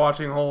theater after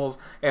watching Holes,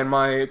 and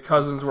my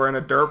cousins were in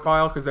a dirt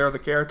pile because they were the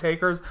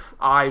caretakers.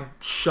 I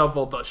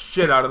shoveled the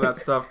shit out of that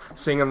stuff,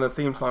 singing the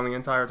theme song the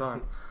entire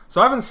time.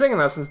 So I've been singing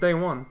that since day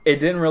one. It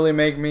didn't really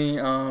make me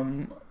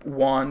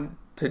want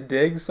to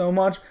dig so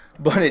much,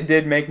 but it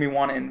did make me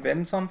want to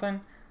invent something.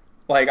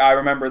 Like, I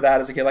remember that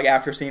as a kid, like,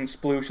 after seeing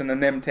Sploosh and then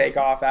them take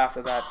off after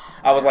that.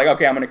 I was like,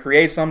 okay, I'm going to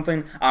create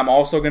something. I'm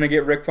also going to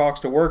get Rick Fox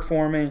to work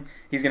for me.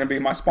 He's going to be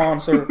my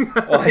sponsor.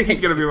 Like,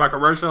 he's going to be my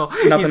commercial.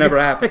 Nothing ever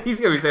happened.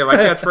 He's going to be saying my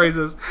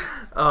catchphrases.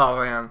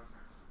 Oh, man.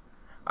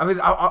 I mean,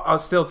 I'll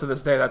still, to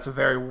this day, that's a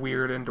very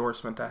weird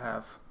endorsement to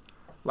have.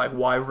 Like,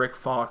 why Rick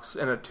Fox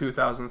in a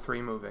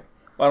 2003 movie?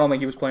 Well, I don't think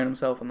he was playing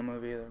himself in the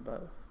movie either,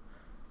 but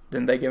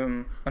didn't they give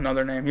him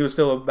another name? He was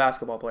still a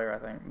basketball player, I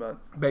think, but...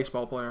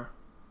 Baseball player.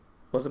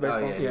 Was it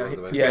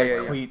baseball? Yeah,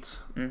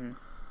 cleats. Mm-hmm.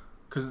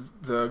 Because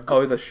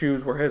the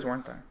shoes were his,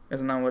 weren't they?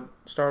 Isn't that what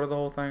started the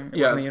whole thing?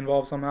 Wasn't he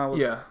involved somehow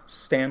with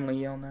Stanley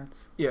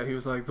Yelnats? Yeah, he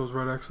was like, those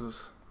red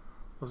X's.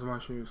 Those are my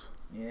shoes.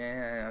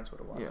 Yeah, that's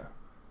what it was.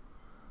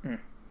 Yeah.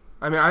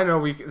 I mean, I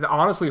know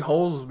honestly,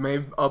 Holes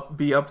may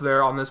be up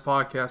there on this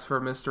podcast for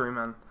Mystery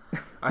Men.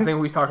 I think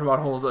we talked about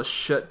Holes a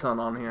shit ton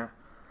on here.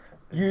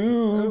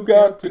 You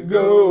got to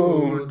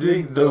go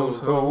dig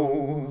those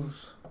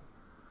holes.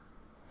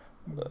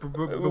 I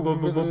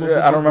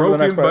don't remember the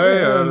next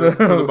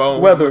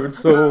part. Weathered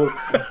soul,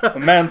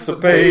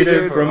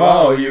 emancipated from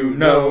all you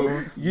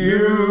know.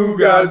 You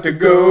got to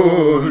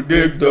go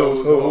dig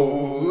those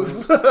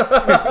holes.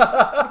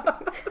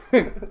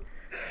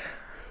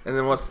 And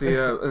then what's the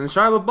and then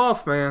Shia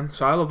LaBeouf, man.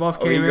 Shia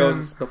LaBeouf came he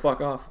goes the fuck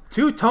off.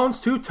 2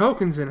 tones, 2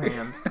 tokens in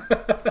hand.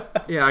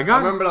 Yeah, I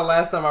remember the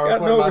last time I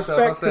recorded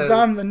myself. I said,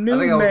 I'm the new I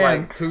think man. I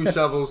was like 2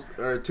 shovels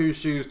or 2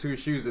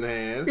 shoes in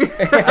hand.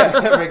 I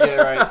never get it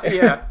right.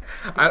 Yeah,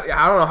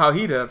 I don't know how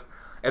he did.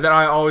 And then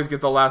I always get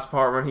the last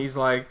part when he's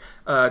like,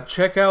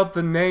 check out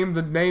the name.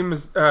 The name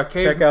is Cave.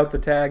 Check out the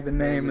tag. The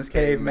name is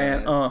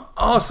Caveman.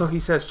 Oh, so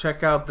he says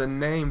check out the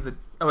name.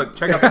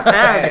 Check out the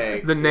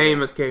tag. The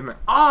name is Caveman.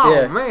 Oh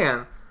yeah.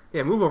 Man.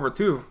 Yeah, move over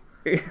 2.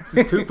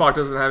 Tupac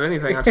doesn't have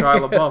anything on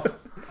Shia LaBeouf.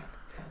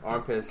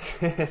 Armpits.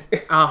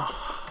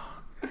 Oh.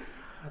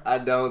 I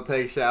don't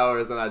take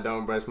showers and I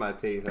don't brush my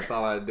teeth. That's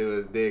all I do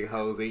is dig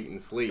holes, eat,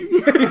 and sleep.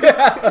 It's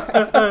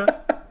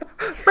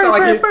not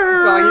like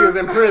he was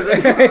in prison.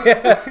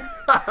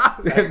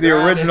 The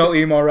original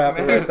emo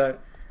rapper right there.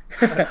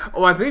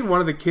 Oh, I think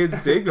one of the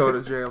kids did go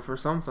to jail for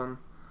something.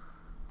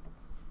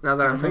 Now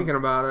that I'm thinking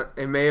about it,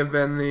 it may have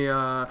been the...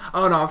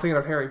 oh, no, I'm thinking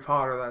of Harry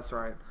Potter. That's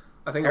right.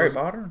 I think Harry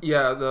Potter?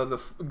 Yeah, the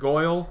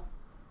Goyle,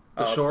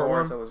 the short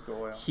one. That was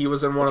Goyle. He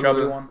was in one of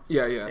chubby the one.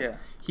 Yeah.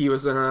 He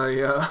was in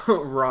a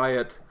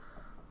riot,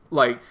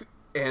 like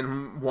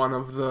in one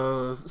of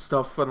the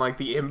stuff in like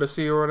the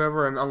embassy or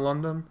whatever in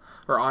London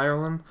or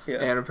Ireland.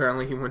 Yeah. And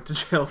apparently he went to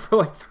jail for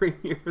like 3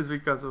 years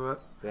because of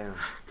it. Damn.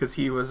 Because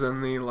he was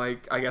in the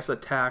I guess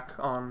attack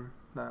on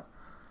that.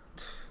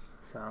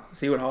 So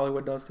see what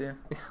Hollywood does to you.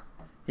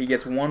 He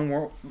gets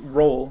one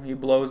role, he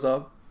blows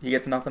up. He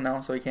gets nothing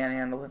else, so he can't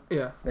handle it.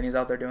 Yeah. Then he's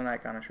out there doing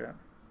that kind of shit.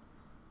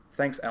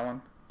 Thanks,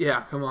 Ellen.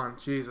 Yeah, come on.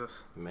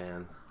 Jesus.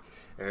 Man.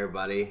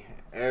 Everybody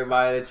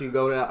that you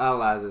go to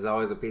analyze is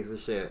always a piece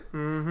of shit.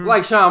 Mm-hmm.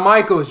 Like Shawn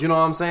Michaels, you know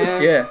what I'm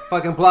saying? Yeah.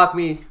 Fucking block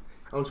me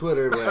on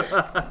Twitter,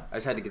 but I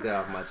just had to get that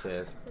off my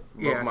chest.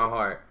 Broke my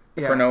heart.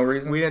 Yeah. For no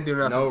reason? We didn't do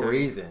nothing. No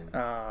reason.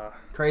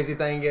 Crazy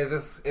thing is,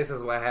 this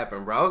is what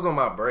happened, bro. I was on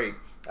my break.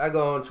 I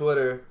go on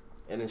Twitter,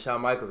 and then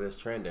Shawn Michaels is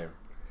trending.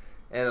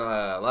 And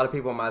a lot of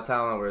people in my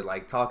timeline were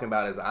like talking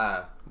about his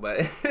eye, but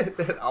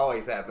that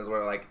always happens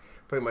where like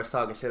pretty much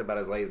talking shit about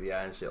his lazy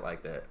eye and shit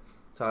like that.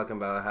 Talking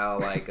about how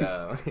like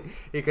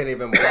he couldn't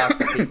even block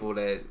the people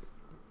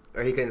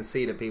or he couldn't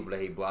see the people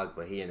that he blocked,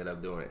 but he ended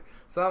up doing it.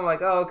 So I'm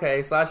like, oh,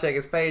 okay. So I check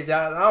his page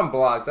out and I'm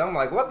blocked. I'm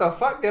like, what the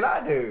fuck did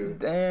I do?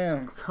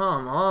 Damn.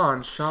 Come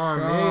on,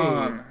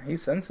 Shawn.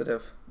 He's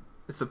sensitive.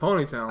 It's the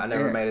ponytail. I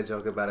never made a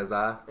joke about his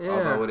eye,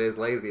 although it is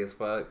lazy as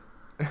fuck.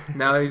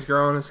 Now that he's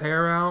growing his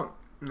hair out.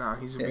 No,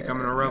 he's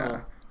becoming a rebel.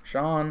 Nah.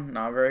 Shawn,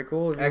 not very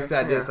cool. Actually,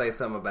 I did say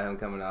something about him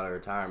coming out of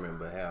retirement,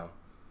 but hell,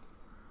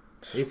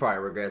 he probably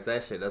regrets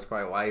that shit. That's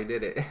probably why he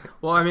did it.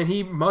 Well, I mean,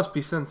 he must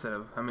be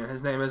sensitive. I mean,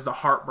 his name is the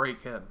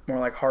Heartbreak Kid. More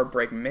like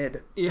Heartbreak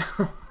Mid. Yeah.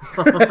 Oh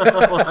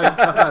my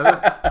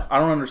God. I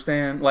don't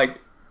understand. Like,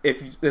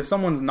 if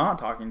someone's not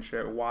talking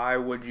shit, why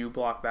would you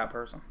block that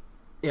person?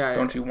 Yeah.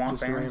 Don't you want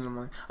just fans?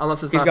 Randomly.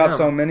 Unless it's he's not got him.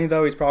 so many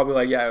though. He's probably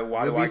like, yeah.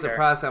 Why do I care? You'd be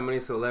surprised how many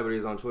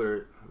celebrities on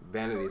Twitter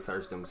vanity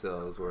search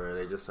themselves, where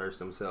they just search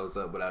themselves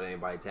up without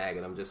anybody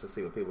tagging them, just to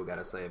see what people got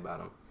to say about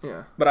them.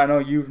 Yeah. But I know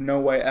you've no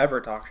way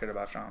ever talked shit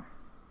about Shawn.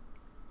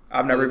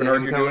 I've never even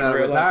heard you do coming it out in of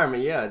real life.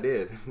 retirement. Yeah, I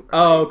did.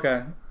 Oh,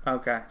 okay.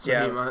 Okay. So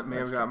yeah. he may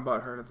have gotten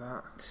butthurt at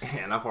that.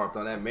 And I've harped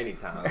on that many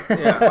times.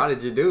 Yeah. Why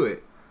did you do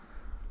it?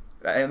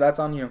 And that's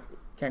on you.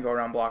 Can't go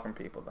around blocking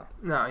people, though.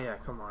 No, yeah,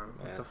 come on.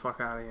 Yeah. Get the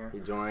fuck out of here. He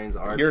joins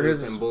our You're truth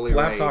his and bully Ray.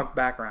 laptop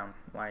background.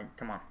 Like,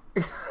 come on.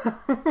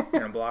 You're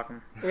gonna block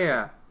him?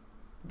 Yeah.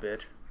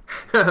 Bitch.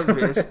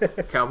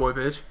 Bitch. Cowboy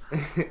bitch.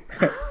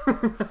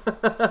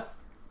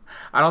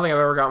 I don't think I've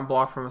ever gotten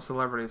blocked from a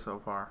celebrity so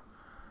far.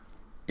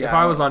 Yeah, If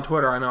I was on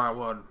Twitter, I know I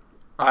would.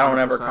 I don't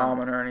ever 100%.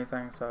 comment or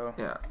anything, so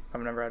Yeah.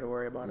 I've never had to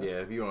worry about it. Yeah,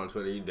 if you were on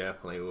Twitter, you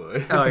definitely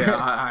would. Oh, yeah,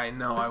 I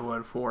know I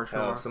would for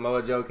Hell, sure. if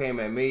Samoa Joe came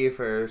at me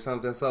for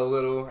something so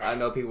little, I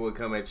know people would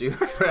come at you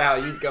for how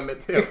you come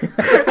at them.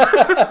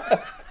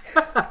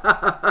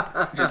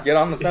 Just get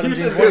on the You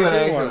should 17 do it,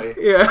 actually.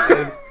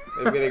 Yeah.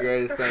 It'd be the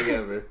greatest thing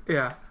ever.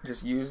 Yeah.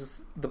 Just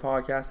use the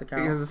podcast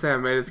account. Because I say I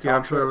made it get Talk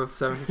on Twitter shit.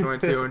 with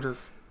 1722 and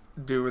just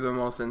do the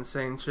most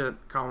insane shit,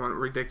 comment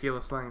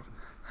ridiculous things.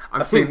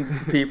 I've seen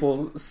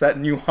people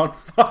setting you on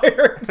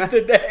fire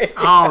today.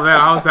 Oh man,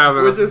 I was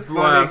having Which a is funny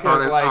blast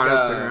because, on like,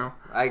 Instagram.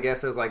 I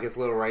guess there's like this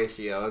little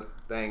ratio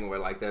thing where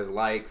like there's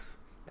likes,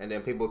 and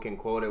then people can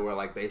quote it where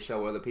like they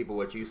show other people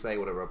what you say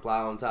with a reply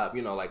on top.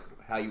 You know, like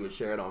how you would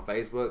share it on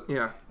Facebook.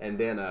 Yeah. And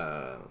then,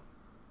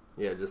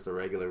 yeah, just a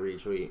regular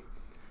retweet.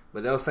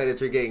 But they'll say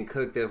that you're getting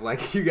cooked if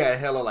like you got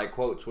hella like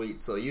quote tweets.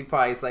 So you'd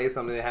probably say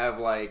something that have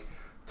like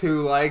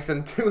 2 likes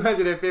and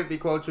 250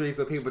 quote tweets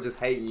of people just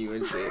hating you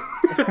and shit.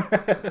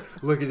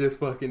 Look at this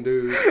fucking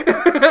dude.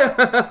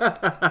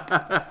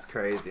 It's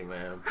crazy,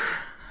 man.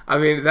 I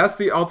mean, that's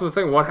the ultimate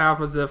thing. What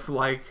happens if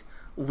like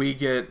we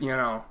get,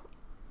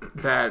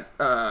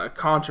 that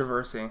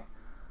controversy?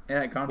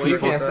 Yeah, Well, you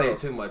can't say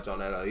sells. too much on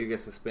that though. You get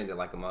suspended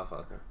like a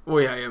motherfucker.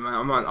 Well, yeah,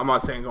 man. I'm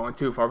not saying going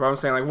too far, but I'm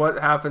saying like, what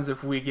happens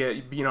if we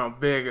get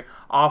big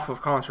off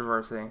of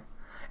controversy,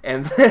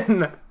 and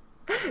then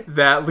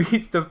that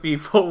leads to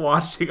people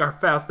watching our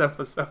past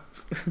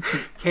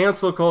episodes.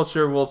 Cancel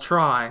culture will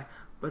try,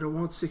 but it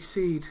won't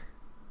succeed.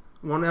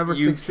 Won't ever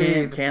You succeed.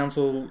 can't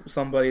cancel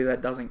somebody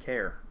that doesn't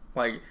care.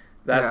 Like,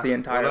 that's Yeah. the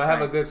entire Well, they'll thing.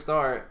 have a good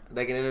start.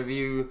 They can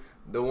interview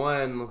the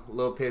one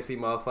little pissy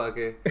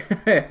motherfucker.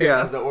 Yeah.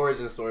 That's the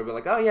origin story. But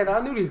like, oh yeah,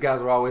 I knew these guys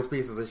were always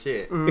pieces of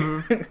shit.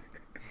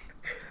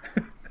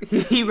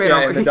 He made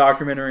Yeah, in the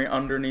documentary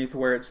underneath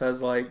where it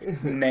says,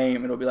 like,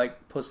 name, it'll be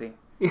like, pussy.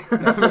 he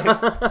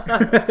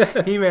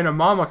made a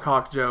mama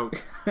cock joke.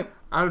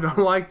 I don't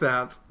like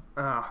that.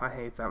 Oh, I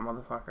hate that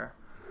motherfucker.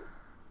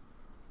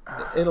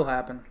 It'll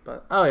happen,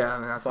 but Oh yeah, I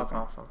mean, that's Fuck just him.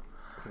 awesome.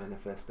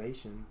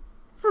 Manifestation.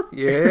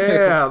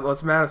 Yeah,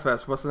 let's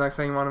manifest. What's the next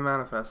thing you want to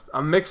manifest?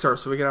 A mixer,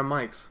 so we can have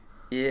mics.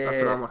 yeah.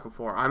 That's what I'm looking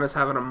for. I miss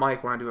having a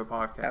mic when I do a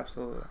podcast.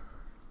 Absolutely.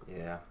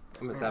 Yeah,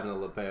 I'm just having a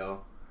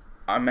lapel.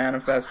 I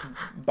manifest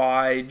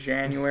by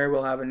January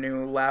we'll have a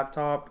new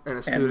laptop And a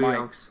and studio.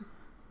 mics.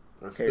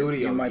 A Okay,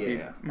 studio, you might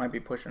yeah. be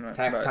pushing it.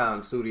 Tax but-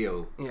 time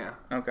studio. Yeah,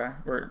 Okay,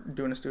 we're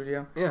doing a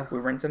studio. yeah.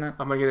 We're renting it.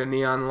 I'm gonna get a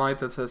neon light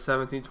that says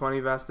 1720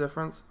 vast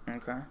difference.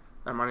 Okay.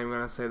 I'm not even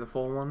gonna say the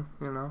full one.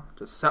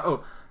 Just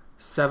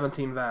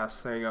 17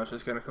 vast. There you go. It's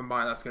just gonna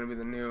combine. That's gonna be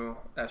the new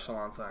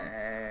echelon thing.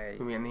 Hey,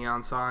 Gonna be a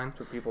neon sign.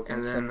 so people can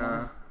And send.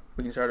 then,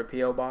 We can start a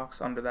PO box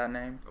under that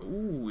name.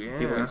 ooh yeah.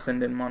 People can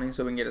send in money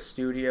so we can get a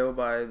studio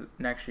by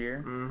next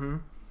year. Mm-hmm.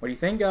 What do you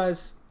think,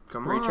 guys?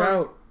 Come Reach on.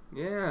 out.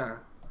 Yeah.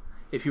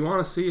 If you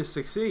want to see us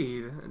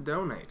succeed,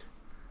 donate.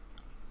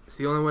 It's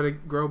the only way to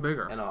grow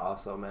bigger. And I'll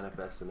also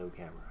manifest a new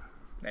camera.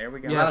 There we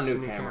go. Yeah. Not Yes, a new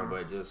new camera,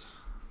 camera. but just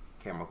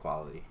camera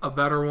quality. A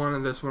better one,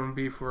 and this one would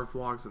be for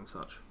vlogs and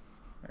such,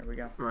 There we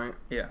go. right?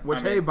 Yeah. Which,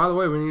 I mean, hey, by the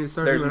way, we need to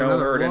start there's doing no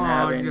another hurt in vlog.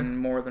 having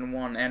more than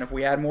one, and if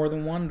we had more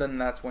than one, then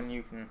that's when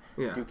you can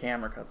Yeah. do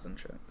camera cuts and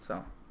shit.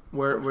 So,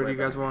 Where Works do way you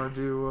guys better. want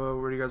to do?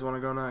 Where do you guys want to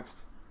go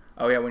next?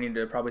 oh yeah, we need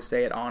to probably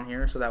say it on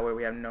here so that way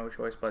we have no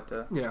choice but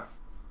to Yeah.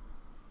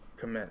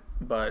 commit.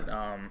 But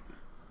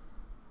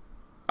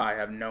I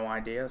have no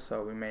idea,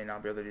 so we may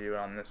not be able to do it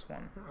on this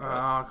one.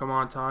 But Come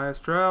on, Tyus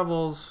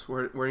Travels.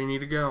 Where do you need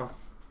to go?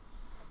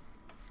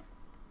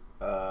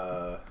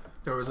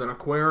 There was an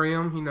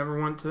aquarium he never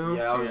went to.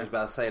 Yeah, I was Yeah. just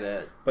about to say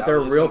that. But I they're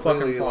was just real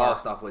completely fucking far.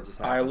 lost off what just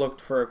happened. I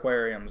looked for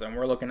aquariums, and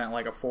we're looking at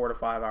like a 4 to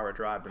 5 hour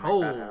drive to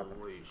make that happen.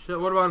 Holy shit!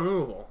 What about in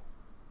Louisville?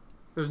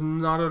 There's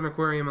not an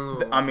aquarium in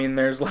Louisville. I mean,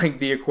 there's like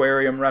the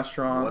aquarium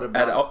restaurant What at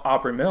about-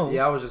 Opry Mills.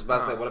 Yeah, I was just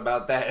about to say, what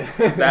about that?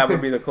 That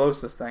would be the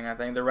closest thing, I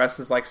think. The rest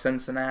is like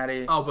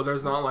Cincinnati. oh, but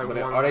there's not like But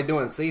one. are they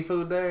doing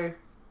seafood there?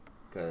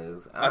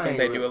 Because I think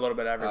they do a little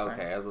bit of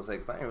everything. Okay, I was gonna say,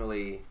 'cause I ain't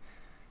really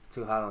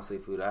too hot on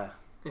seafood.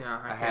 Yeah,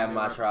 I can't had do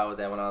my that. trial with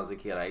that when I was a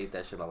kid. I eat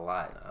that shit a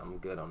lot. I'm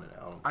good on it.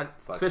 I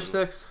don't fucking- Fish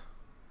sticks.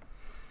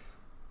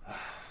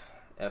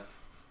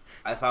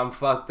 If I'm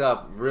fucked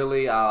up,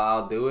 really,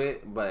 I'll do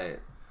it. But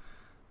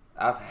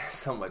I've had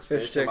so much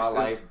Fish fish in my sticks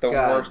life. is the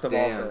God worst of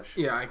all damn. fish.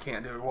 Yeah, I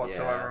can't do it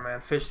whatsoever, Yeah.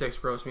 man. Fish sticks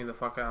gross me the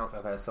fuck out.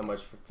 I've had so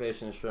much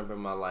fish and shrimp in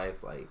my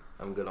life. Like,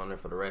 I'm good on it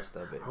for the rest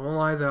of it. I won't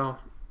lie though,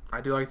 I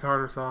do like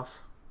tartar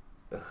sauce.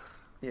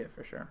 Yeah,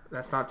 for sure.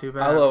 That's not too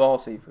bad. I love all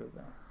seafood,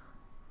 though.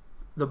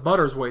 The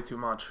butter's way too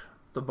much.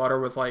 The butter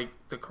with like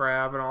the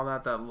crab and all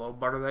that low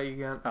butter that you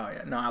get. Oh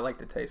yeah, no, I like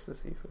to taste the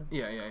seafood.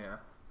 Yeah.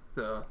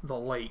 The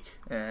lake.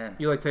 Yeah.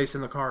 You like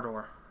tasting the car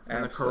door.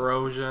 And the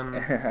corrosion.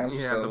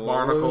 Absolutely. Yeah, the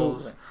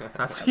barnacles.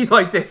 That's what you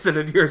like tasting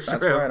in your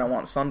shrimp. That's right, I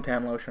want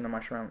suntan lotion in my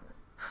shrimp.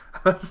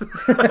 That's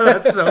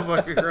so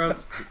fucking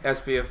gross.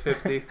 SPF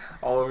 50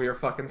 all over your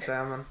fucking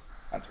salmon.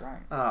 That's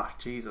right. Oh,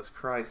 Jesus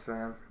Christ,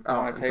 man. I Oh,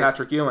 wanna and taste-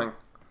 Patrick Ewing.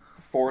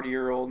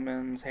 40-year-old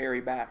men's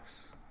hairy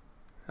backs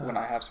when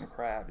I have some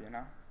crab, you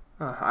know?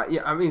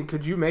 Yeah, I mean,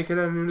 could you make it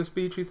at a nudist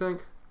beach, you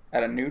think?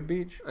 At a nude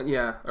beach?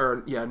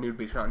 Nude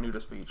beach, not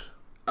nudist beach.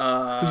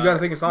 Because you got to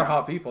think it's not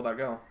hot people that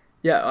go.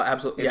 Yeah,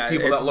 absolutely. It's Yeah,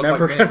 people it's that look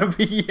never like me. gonna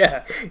be.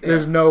 Yeah,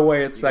 there's no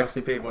way it's You gonna sexy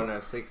see people people. in their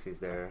 60s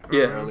there.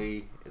 Yeah.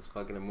 Early as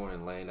fucking in the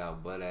morning, laying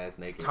out butt ass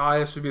naked.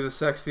 Tyus would be the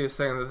sexiest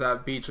thing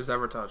that beach has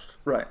ever touched.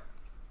 Right.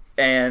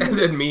 And And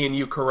then me and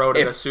you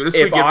corroded If- as soon as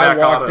we if get I back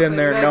walked on in it.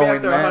 there Maybe knowing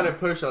after that- 100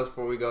 push-ups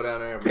before we go down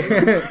there. Maybe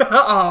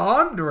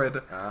 100.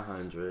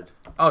 100.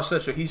 Oh, so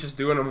he's just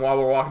doing them while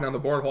we're walking down the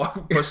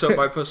boardwalk, push up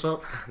by push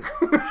up.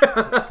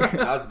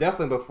 No, it's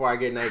definitely before I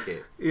get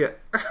naked. Yeah.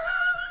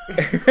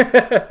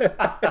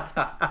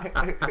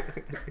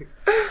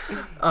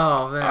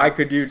 Oh man. I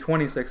could do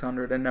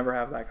 2,600 and never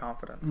have that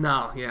confidence.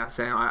 No, yeah,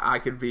 Sam. I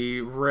could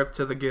be ripped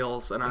to the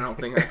gills, and I don't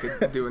think I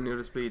could do a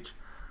nudist beach.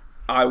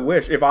 I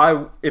wish if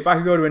I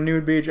could go to a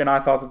nude beach and I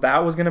thought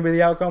that was going to be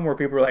the outcome where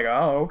people were like,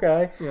 oh,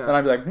 okay, Yeah. then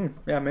I'd be like,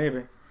 yeah,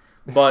 maybe.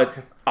 But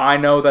I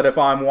know that if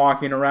I'm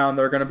walking around,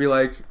 they're going to be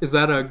like, is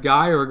that a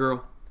guy or a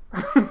girl?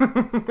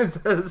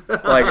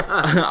 Like,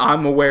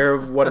 I'm aware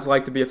of what it's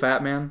like to be a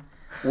fat man.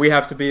 We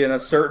have to be in a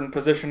certain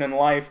position in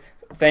life.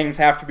 Things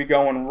have to be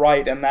going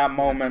right in that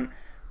moment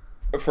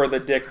for the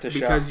dick to show.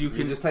 Because you You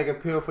can just take a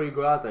pill before you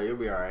go out there. You'll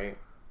be alright.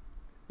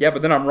 Yeah,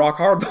 but then I'm rock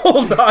hard the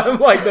whole time.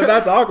 Like,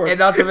 that's awkward. And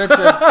not to mention,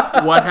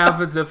 what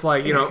happens if,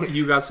 like, you know,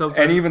 you got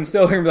something... And even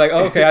still, they're going to be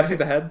like, oh, okay, I see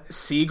the head.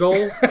 Seagull?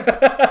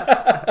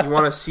 You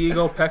want a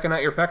seagull pecking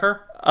at your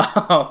pecker?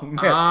 Oh,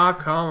 man. Ah,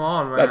 come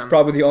on, man. That's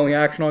probably the only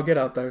action I'll get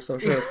out there, so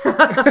sure.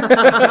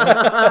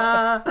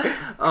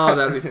 Oh,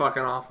 that'd be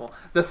fucking awful.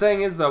 The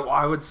thing is, though,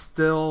 I would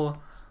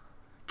still...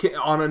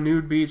 On a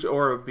nude beach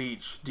or a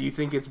beach, do you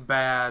think it's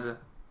bad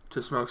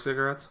to smoke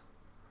cigarettes?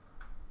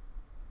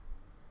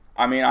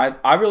 I mean,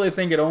 I really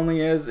think it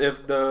only is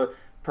if the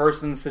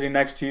person sitting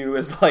next to you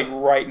is, like,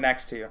 right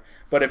next to you.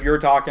 But if you're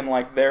talking,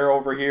 like, they're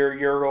over here,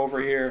 you're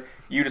over here,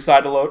 you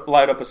decide to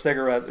light up a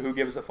cigarette, who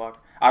gives a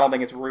fuck? I don't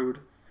think it's rude.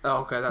 Oh,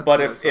 okay. But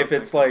that's if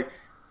it's, like,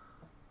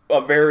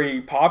 a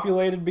very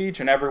populated beach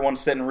and everyone's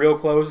sitting real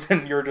close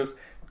and you're just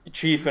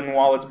chiefing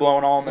while it's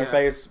blowing all in their Yeah.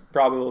 face,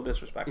 probably a little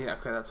disrespectful. Yeah,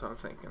 okay, that's what I'm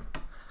thinking.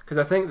 Because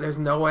I think there's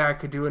no way I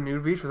could do a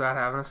nude beach without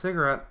having a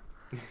cigarette.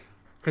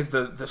 Because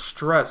the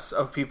stress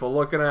of people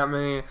looking at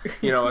me,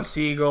 you know, a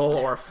seagull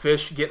or a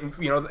fish getting,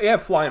 you know, they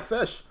have flying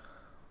fish.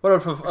 What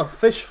if a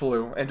fish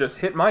flew and just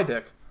hit my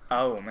dick?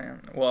 Oh,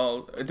 man.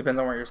 Well, it depends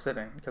on where you're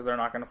sitting, because they're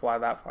not going to fly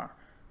that far.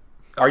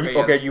 Are you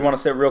yeah, okay? that's You want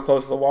to sit real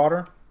close to the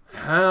water?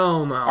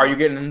 Hell no. Are you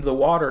getting into the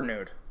water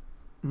nude?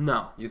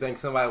 No. You think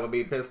somebody would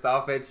be pissed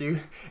off at you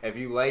if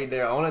you laid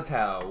there on a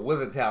towel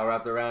with a towel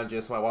wrapped around you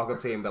and somebody walk up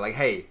to you and be like,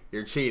 hey,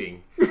 you're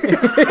cheating.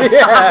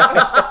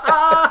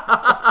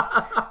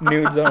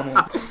 Nudes only.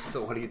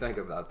 So what do you think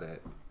about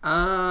that?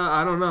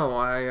 I don't know.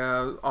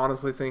 I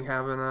honestly think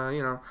having a,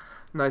 you know,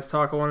 nice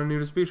taco on a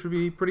nudist beach would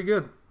be pretty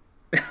good.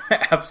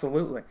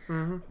 Absolutely.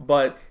 Mm-hmm.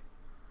 But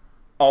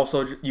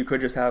also, you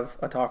could just have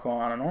a taco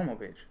on a normal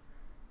beach.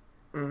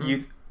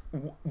 Mm-hmm.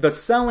 The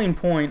selling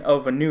point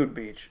of a nude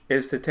beach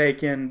is to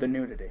take in the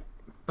nudity.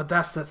 But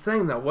that's the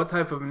thing, though. What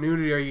type of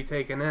nudity are you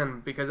taking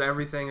in? Because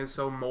everything is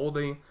so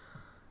moldy.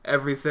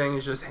 Everything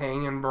is just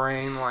hanging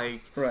brain.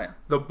 Like, Right.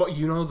 the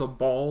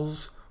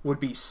balls would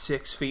be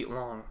 6 feet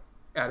long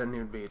at a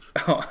nude beach.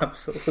 Oh,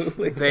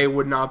 absolutely. They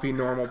would not be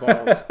normal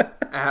balls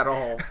at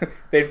all.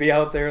 They'd be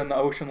out there in the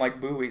ocean like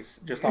buoys,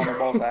 just on their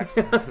ball sacks.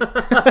 Oh,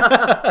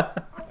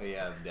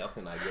 yeah,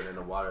 definitely not getting in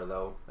the water,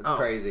 though. It's Oh,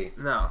 crazy.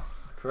 No.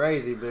 It's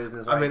crazy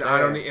business I mean, there. I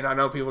don't, and I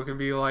know people can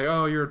be like,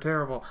 "Oh, you're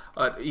terrible."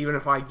 Even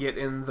if I get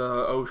in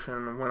the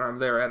ocean when I'm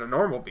there at a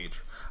normal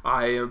beach,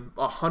 I am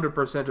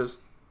 100% just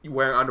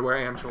wearing underwear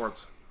and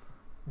shorts.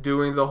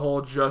 Doing the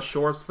whole just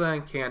shorts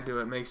thing, can't do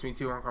it. Makes me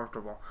too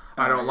uncomfortable.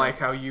 I don't like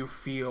how you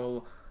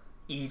feel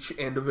each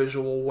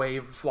individual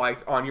wave, like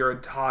on your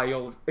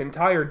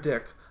entire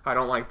dick. I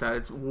don't like that.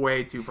 It's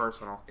way too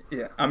personal.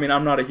 Yeah. I mean,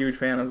 I'm not a huge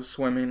fan of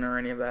swimming or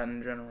any of that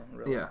in general,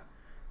 really. Yeah.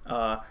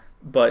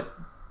 But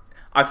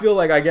I feel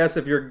like, I guess,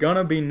 if you're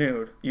gonna be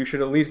nude, you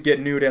should at least get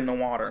nude in the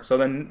water. So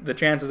then the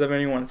chances of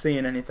anyone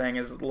seeing anything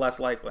is less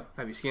likely.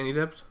 Have you skinny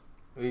dipped?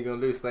 What are you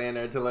going to do, stay in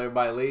there until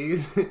everybody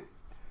leaves?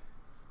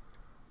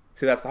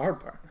 See, that's the hard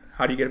part.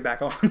 How do you get it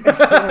back on?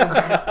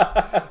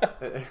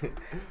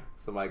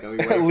 Somebody going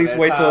to be waiting At least for that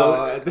wait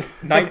towel. till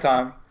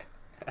nighttime.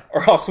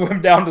 Or I'll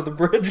swim down to the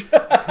bridge.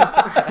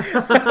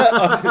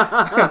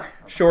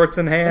 Shorts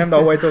in hand.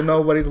 I'll wait till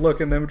nobody's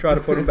looking, then try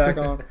to put them back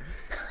on.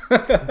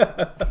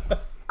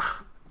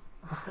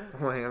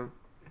 Man.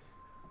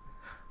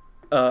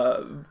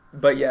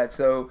 But yeah,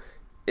 so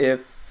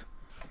if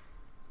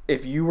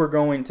if you were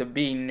going to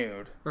be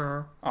nude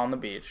on the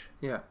beach,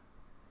 yeah.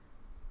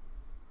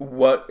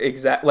 what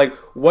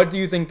do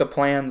you think the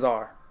plans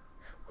are?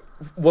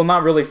 Well,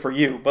 not really for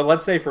you, but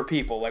let's say for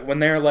people. Like, when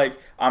they're like,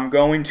 I'm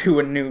going to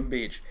a nude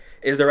beach,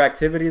 is there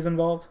activities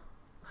involved?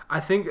 I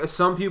think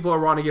some people are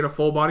wanting to get a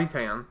full body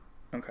tan.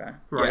 Okay.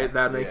 Right? Yeah.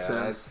 That makes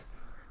sense.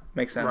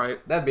 Makes sense.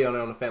 Right. That'd be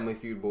on the Family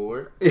Feud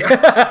board.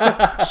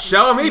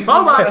 Show me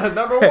full body.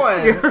 Number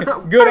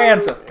one. Good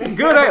answer.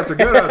 Good answer.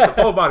 Good answer.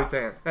 Full body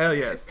tan. Hell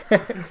yes.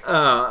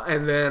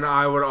 And then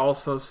I would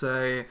also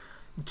say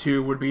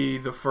 2 would be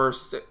the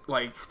first,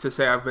 like, to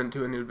say I've been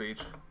to a nude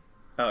beach.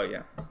 Oh,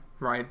 yeah.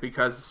 Right?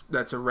 Because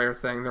that's a rare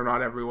thing. They're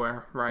not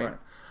everywhere. Right?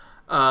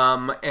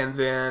 And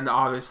then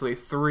obviously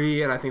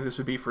 3, and I think this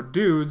would be for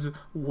dudes,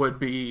 would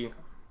be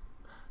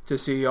to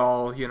see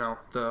all, you know,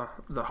 the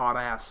hot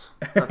ass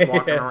that's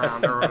walking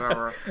around or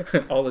whatever.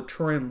 All the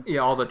trim. Yeah,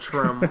 all the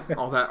trim,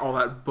 all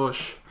that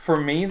bush. For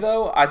me,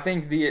 though, I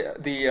think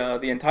the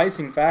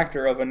enticing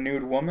factor of a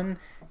nude woman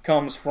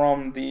comes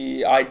from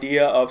the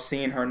idea of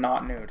seeing her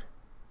not nude.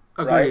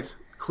 Agreed. Right?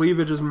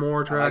 Cleavage is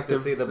more attractive. I like to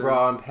see the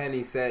bra and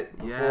penny set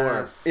before.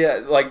 Yes.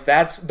 Yeah, like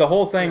that's the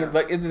whole thing. Yeah.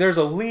 Like, there's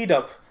a lead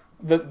up.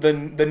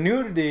 The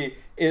nudity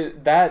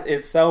that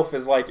itself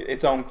is like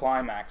its own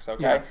climax.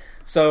 Okay, Yeah.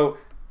 So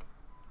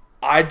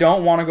I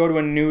don't want to go to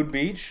a nude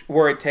beach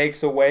where it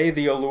takes away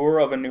the allure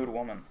of a nude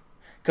woman,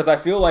 because I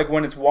feel like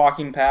when it's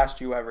walking past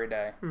you every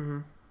day,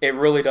 it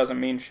really doesn't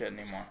mean shit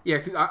anymore. Yeah,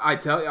 'cause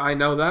I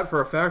know that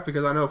for a fact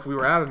because I know if we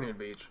were at a nude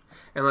beach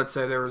and let's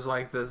say there was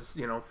like this,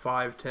 you know,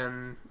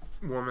 5'10"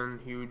 woman,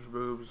 huge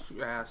boobs,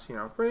 ass, you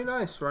know, pretty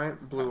nice, right?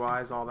 Blue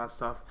eyes, all that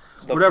stuff.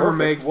 The Whatever perfect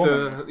makes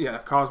woman.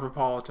 the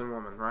cosmopolitan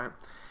woman, right?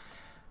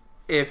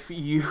 If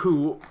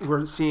you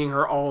were seeing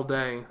her all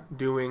day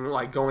doing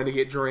like going to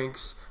get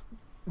drinks,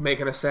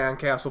 making a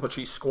sandcastle, but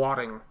she's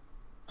squatting.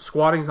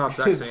 Squatting's not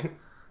sexy.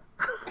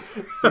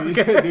 Dude's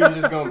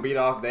just gonna beat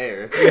off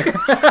there. Dude,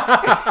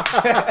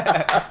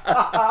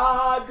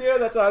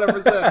 that's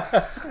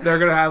 100%. They're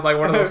gonna have like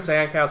one of those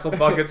sandcastle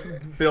buckets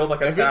build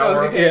like a If he knows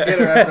tower. he can't get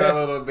her after a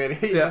little bit,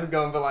 he's just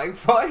gonna be like,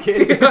 fuck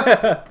it.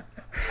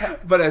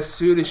 But as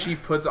soon as she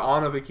puts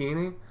on a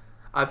bikini,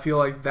 I feel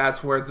like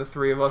that's where the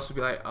 3 of us would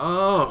be like,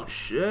 oh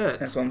shit.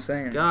 That's what I'm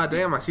saying. God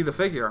damn, I see the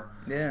figure.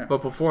 Yeah.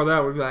 But before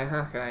that, we'd be like,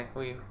 okay,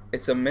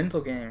 It's a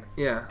mental game.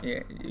 yeah.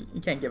 Yeah,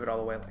 you can't give it all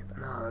away like that.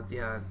 No,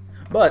 yeah.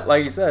 But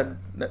like you said,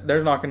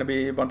 there's not going to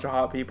be a bunch of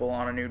hot people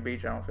on a nude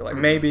beach. I don't feel like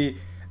maybe.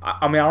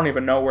 I mean, I don't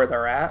even know where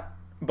they're at,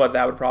 but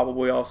that would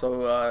probably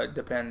also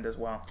depend as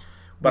well.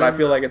 But I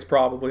feel like it's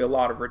probably a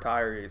lot of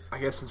retirees. I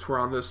guess since we're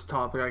on this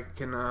topic, I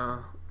can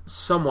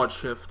somewhat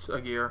shift a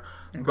gear.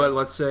 Okay. But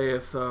let's say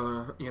if,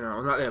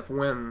 not if,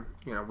 when,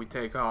 we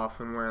take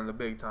off and we're in the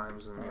big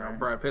times and,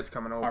 Brad Pitt's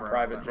coming over. Our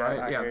private jet.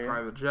 Right? Yeah,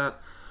 private jet.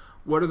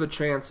 What are the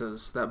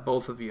chances that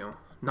both of you,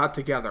 not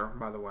together,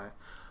 by the way,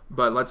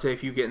 but let's say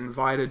if you get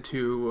invited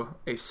to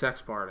a sex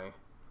party,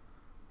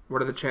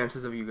 what are the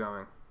chances of you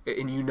going?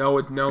 And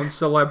it's known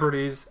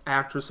celebrities,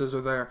 actresses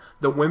are there.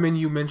 The women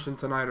you mentioned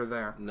tonight are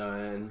there.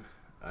 None.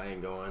 I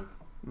ain't going.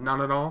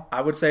 None at all?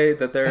 I would say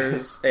that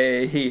there's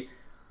a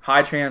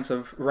high chance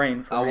of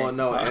rain for me. I want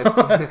no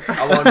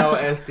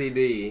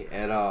STD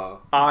at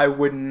all. I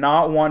would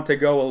not want to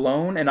go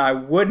alone, and I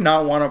would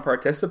not want to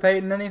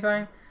participate in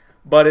anything,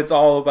 but it's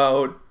all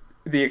about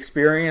the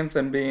experience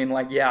and being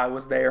like, yeah, I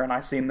was there and I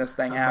seen this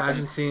thing happen.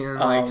 Imagine seeing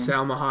like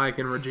Salma Hayek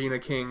and Regina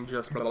King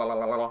just blah, blah,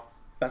 blah, blah.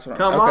 That's what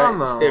Come on,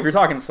 though. If you're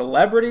talking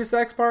celebrity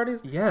sex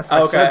parties? Yes,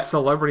 I said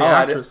celebrity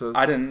actresses.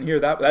 I didn't hear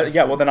that.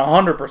 Yeah, well then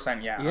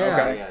 100% yeah. Yeah.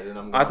 Okay. Yeah, then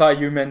I'm I thought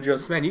you meant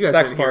just Man, you guys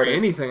sex didn't parties. hear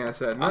anything I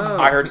said. No.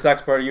 I heard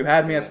sex party. You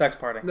had me at sex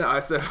party. No, I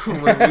said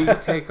when we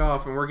take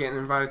off and we're getting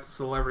invited to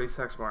celebrity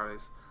sex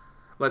parties.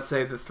 Let's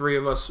say the 3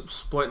 of us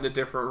split into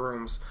different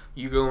rooms.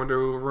 You go into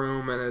a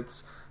room and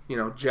it's,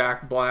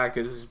 Jack Black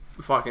is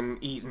fucking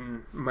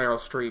eating Meryl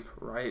Streep,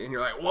 right? And you're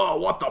like, whoa,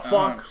 what the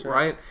fuck, sure.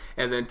 right?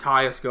 And then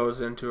Tyus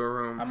goes into a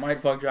room. I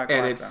might fuck Jack Black.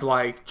 And it's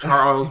like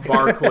Charles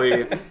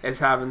Barkley is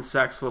having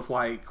sex with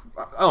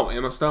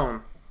Emma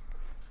Stone.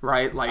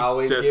 Right? Like I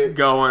walk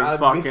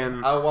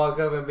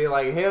up and be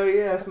like, hell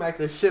yeah, smack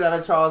the shit out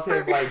of Charles'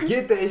 head, like,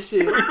 get that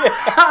shit.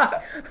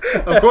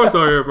 Of course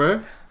I am,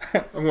 man.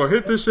 I'm gonna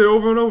hit this shit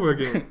over and over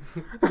again.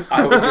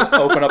 I would just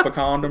open up a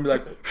condom and be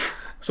like,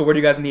 so where do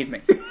you guys need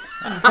me?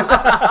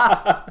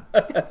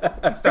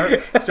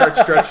 Start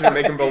stretching and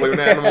making balloon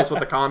animals with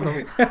the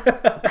condom.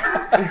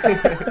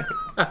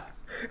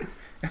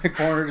 In the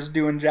corner just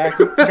doing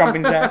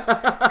jumping jacks.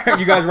 Are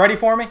you guys ready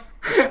for me?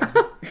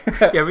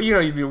 Yeah, but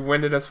you'd be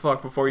winded as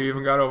fuck before you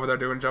even got over there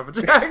doing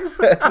jumping jacks.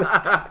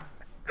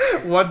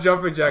 One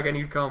jumping jack and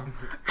you'd come.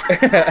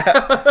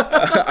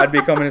 I'd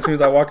be coming as soon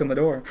as I walked in the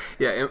door.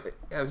 Yeah,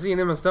 have you seen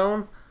Emma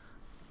Stone?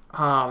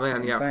 Oh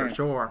man, yeah, for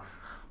sure.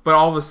 But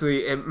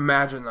obviously,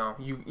 imagine though,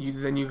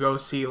 you go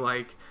see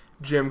like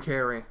Jim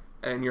Carrey,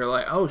 and you're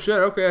like, oh shit,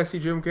 okay, I see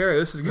Jim Carrey.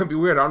 This is gonna be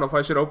weird. I don't know if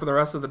I should open the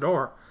rest of the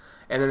door.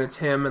 And then it's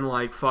him and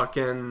like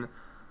fucking,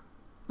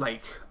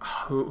 like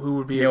who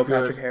would be Neil a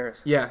good... Patrick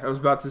Harris. Yeah, I was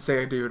about to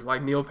say a dude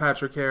like Neil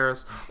Patrick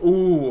Harris.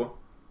 Ooh,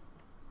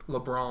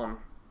 LeBron.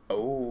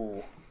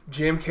 Oh.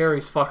 Jim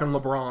Carrey's fucking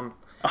LeBron.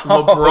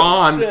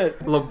 Oh, shit.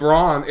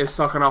 LeBron is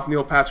sucking off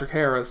Neil Patrick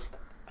Harris.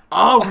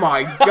 Oh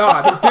my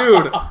god,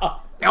 dude.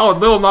 Oh,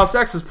 Lil Nas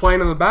X is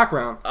playing in the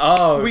background.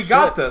 Oh, we shit.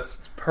 got this.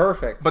 It's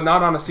perfect. But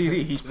not on a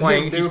CD. He's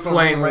playing. He's Dude from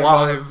playing Rainbow-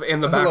 live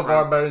in the LeVar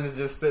background. Burton is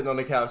just sitting on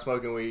the couch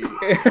smoking weed.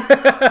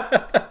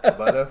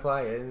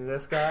 Butterfly in the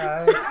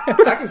sky.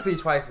 I can see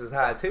Twice as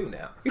High too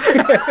now.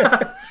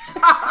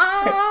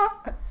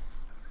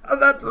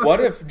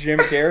 What if Jim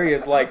Carrey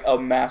is like a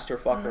master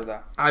fucker though?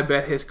 I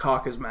bet his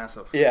cock is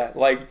massive. Yeah,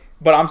 like,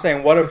 but I'm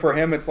saying, what if for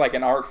him it's like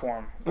an art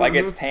form? Like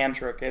it's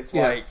tantric. It's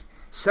Yeah. like,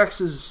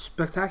 Sex is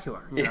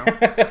spectacular, you know.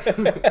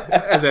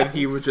 And then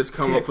he would just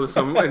come up with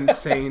some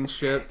insane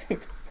shit.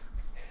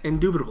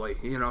 Indubitably,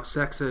 you know,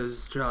 sex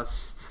is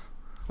just.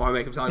 Well, I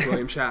make him sound like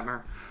William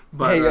Shatner.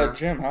 But hey,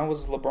 Jim, how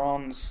was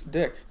LeBron's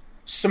dick?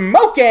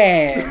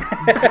 Smoking.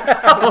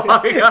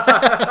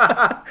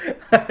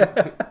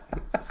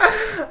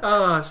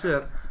 Oh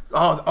shit.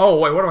 Oh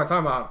wait, what am I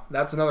talking about?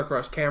 That's another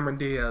crush, Cameron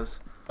Diaz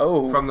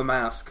Oh, from The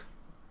Mask.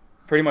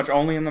 pretty much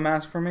only in The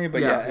Mask for me.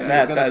 But Yeah, yeah, yeah. and She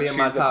that, was gonna be that in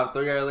my she's the- top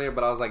 3 earlier,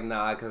 but I was like,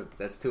 nah, because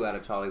that's 2 out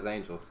of Charlie's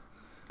Angels.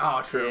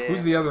 Oh, true. Yeah.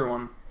 Who's the other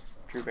one?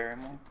 Drew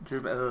Barrymore. Drew.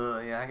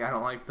 Yeah, I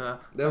don't like the.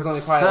 There was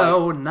That's only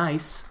probably so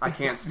nice. I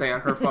can't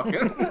stand her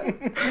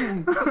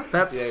fucking.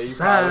 That's Yeah, you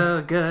so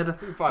probably- good.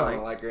 You probably Like-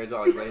 don't like her in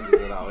Charlie's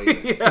Angels at all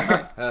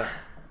either.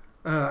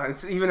 Yeah.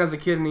 It's, even as a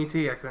kid in ET,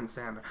 I couldn't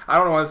stand her. I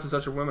don't know why this is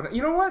such a women.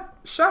 You know what?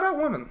 Shout out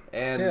women.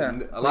 And Yeah.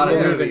 a lot Yeah. of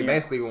Even movies you.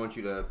 basically want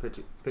you to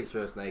picture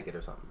us naked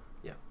or something.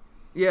 Yeah.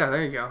 Yeah,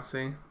 there you go.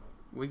 See,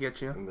 we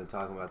get you. We've been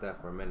talking about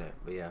that for a minute,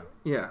 but yeah.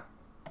 Yeah.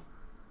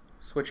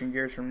 Switching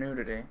gears from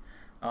nudity,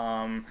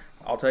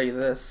 I'll tell you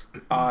this: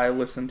 I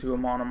listened to a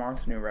Mon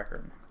Amarth's new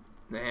record.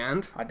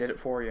 And I did it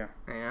for you,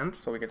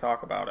 so we could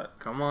talk about it.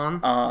 come on.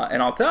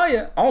 And I'll tell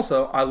you,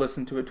 also, I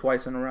listened to it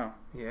twice in a row.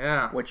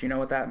 Yeah, Which you know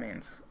what that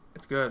means?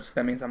 it's good.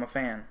 That means I'm a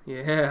fan.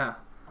 Yeah.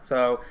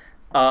 So,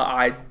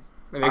 It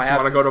makes you have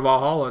want to to go to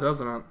Valhalla,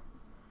 doesn't it?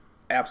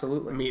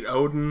 absolutely Meet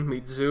Odin,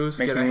 meet Zeus,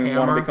 makes get a me hammer.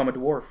 want to become a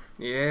dwarf.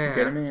 Yeah. You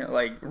kidding me?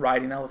 Like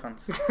riding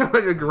elephants,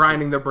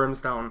 Grinding the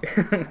brimstone.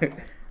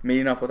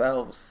 meeting up with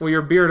elves. Well,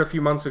 your beard a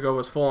few months ago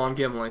was full on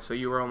Gimli, so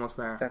you were almost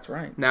there. That's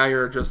right. Now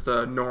you're just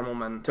a normal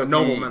man. Took A me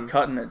nobleman.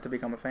 cutting it to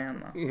become a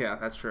fan, though. Yeah,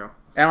 that's true.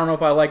 I don't know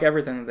if I like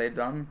everything that they've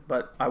done,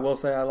 but I will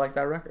say I like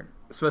that record.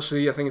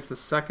 Especially, I think it's the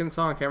second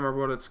song. I can't remember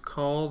what it's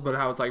called, but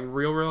how it's like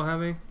real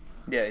heavy.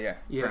 Yeah,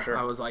 Yeah, for sure.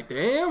 I was like,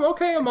 damn,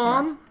 okay, I'm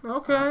on. nice.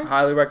 Okay.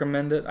 Highly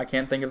recommend it. I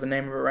can't think of the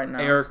name of it right now.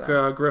 Eric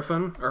so.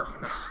 Griffin.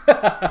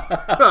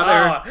 Not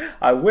Eric.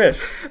 I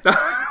wish.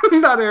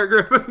 Not Eric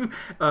Griffin.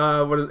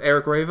 What is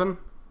Eric Raven?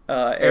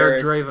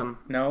 Eric Draven.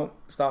 No,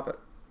 stop it.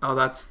 Oh,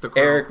 that's the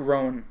crow. Eric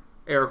Rowan.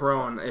 Eric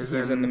Rowan is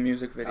He's in the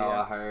music video. Oh,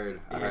 I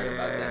heard about that.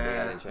 Thing.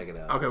 I didn't check it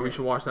out. Okay, we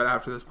should watch that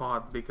after this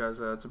pod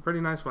because it's a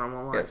pretty nice one. I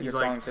won't lie. Yeah, it's a He's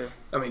good like, song too.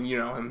 I mean, you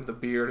know him, the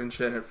beard and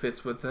shit. It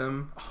fits with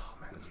him. Oh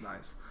man, it's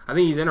nice. I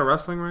think he's in a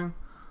wrestling ring.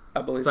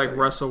 I believe It's like so.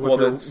 Wrestle With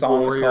well, Your the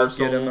song is Warrior called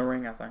Soul. "Get in the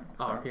Ring," I think.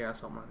 So. Oh yeah,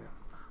 something like that.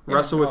 Yeah,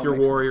 Wrestle no, with it Your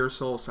makes Warrior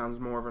Soul sounds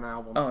more of an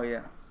album. Oh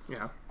yeah,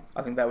 Yeah.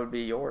 I think that would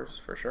be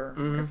yours for sure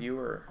Mhm. if you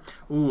were.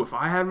 Ooh, if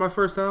I had my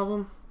first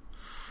album,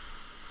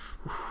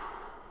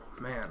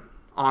 man,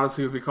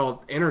 honestly, it would be called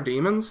Inner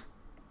Demons.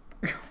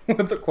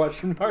 With the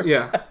question mark.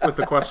 Yeah, with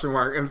the question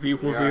mark, and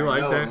people You would be already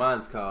like know what that.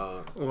 mine's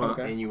called. What?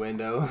 Okay.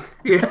 Innuendo.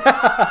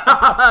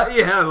 Yeah,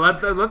 yeah.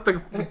 Let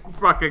the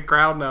fucking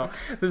crowd know.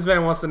 This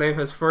man wants to name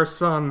his first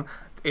son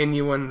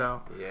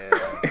Innuendo. Yeah.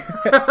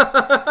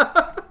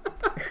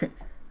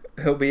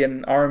 He'll be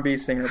an R&B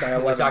singer by I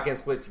wish 11. I can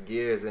switch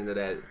gears into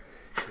that.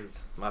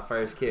 'Cause my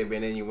first kid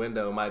being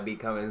Innuendo might be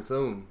coming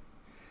soon.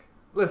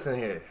 Listen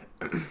here.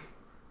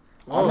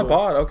 On the Oh.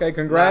 pod. Okay,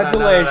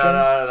 congratulations.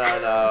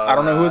 No. I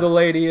don't know who the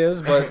lady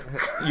is, but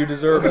you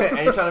deserve it.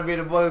 Ain't trying to be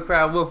the boy who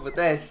cried wolf with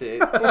that shit.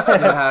 You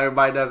know how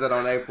everybody does it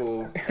on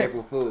April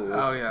Fools.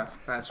 Oh yeah,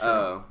 that's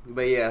true.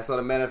 But yeah, so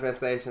the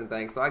manifestation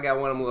thing. So I got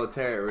one of them little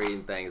tarot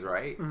reading things,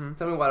 right? Mm-hmm.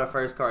 Tell me why the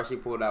first card she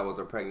pulled out was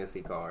a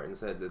pregnancy card and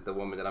said that the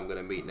woman that I'm going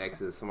to meet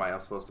next is somebody I'm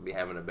supposed to be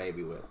having a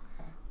baby with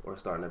or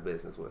starting a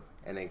business with.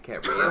 And then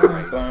kept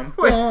reiterating.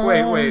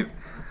 Wait.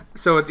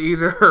 So it's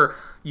either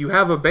you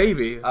have a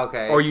baby,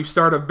 Okay. or you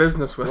start a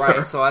business with her.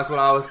 Right, so that's what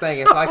I was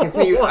thinking. So I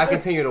continue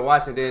to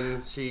watch, and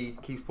then she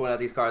keeps pulling out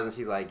these cards, and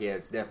she's like, "Yeah,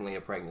 it's definitely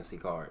a pregnancy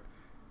card."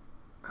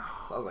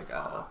 So I was like,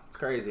 "Oh, it's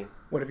crazy."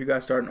 What if you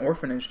guys start an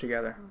orphanage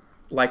together?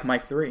 Like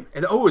Mike 3.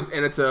 And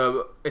it's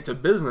a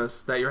business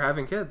that you're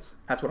having kids.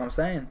 That's what I'm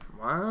saying.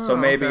 Wow. So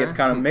maybe okay. it's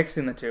kind of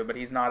mixing the two, but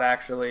he's not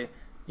actually,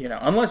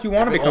 unless you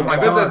want to become my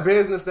If a it's God. a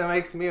business that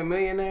makes me a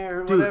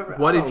millionaire or Dude, whatever,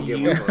 what I if don't give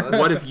you a fuck.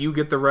 what if you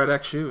get the red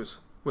X shoes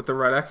with the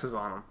red X's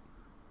on them?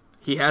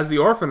 He has the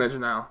orphanage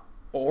now.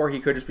 Or he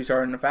could just be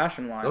starting a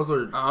fashion line. Those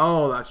were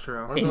Oh, that's true.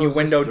 Aren't those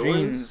Innuendo just Jordans?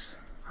 jeans.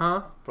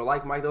 Huh? For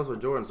like Mike. Those were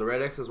Jordans. The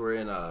red X's were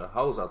in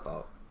hose. I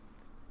thought.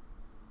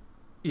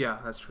 Yeah,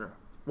 that's true.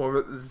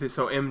 Well,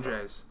 so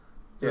MJ's.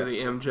 They're the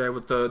MJ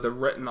with the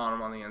written on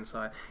them on the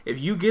inside.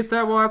 If you get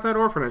that while at that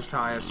orphanage,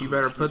 Tyus, you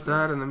better put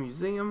that in the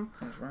museum.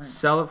 That's right.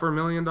 Sell it for $1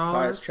 million.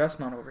 Tyus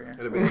Chestnut over here.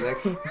 It'll be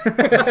next.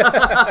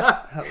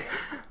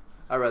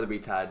 I'd rather be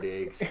Ty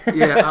Diggs.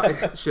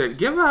 Yeah, shit.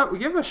 Give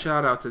a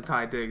shout out to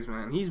Ty Diggs,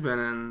 man. He's been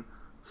in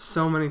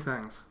so many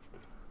things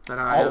that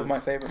All of my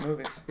favorite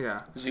movies.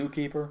 Yeah.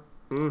 Zookeeper.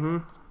 Mm-hmm.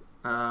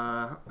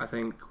 I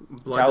think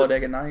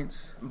Talladega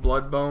Nights.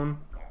 Bloodbone.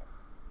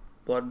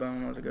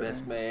 Bloodbone was a good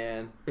Best one.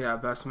 Man. Yeah,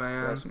 Best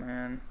Man. Best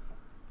Man.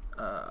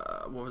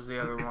 What was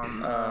the other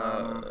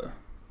one?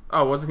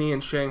 Wasn't he in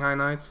Shanghai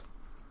Nights?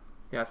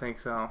 Yeah, I think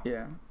so.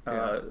 Yeah.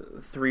 Yeah.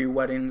 3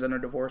 Weddings and a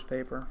Divorce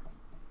Paper.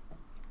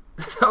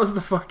 That was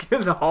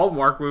the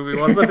Hallmark movie,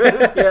 wasn't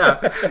it?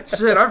 Yeah.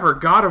 Shit, I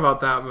forgot about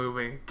that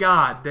movie.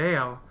 God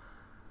damn.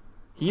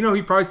 You know,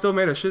 he probably still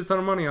made a shit ton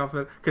of money off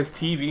it because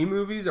TV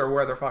movies are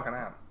where they're fucking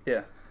at.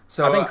 Yeah.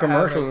 So I think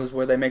commercials is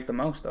where they make the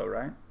most, though,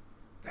 right?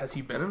 Has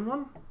he been in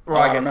one? Well,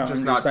 I don't know. I'm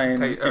just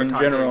saying, in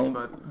general,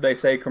 but they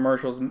say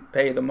commercials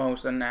pay the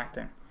most in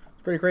acting.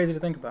 It's pretty crazy to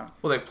think about.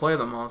 well, they play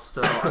the most.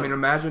 So I mean,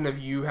 imagine if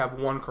you have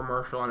one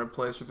commercial and it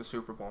plays through the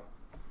Super Bowl.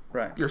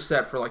 Right. You're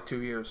set for like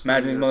 2 years.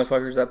 Imagine these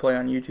motherfuckers that play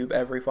on YouTube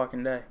every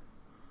fucking day.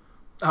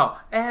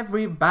 Oh,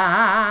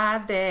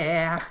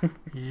 everybody.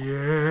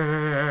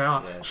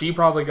 Yeah. She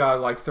probably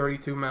got like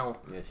 32 mil.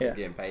 Yeah, she's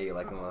getting paid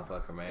like a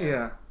motherfucker, man.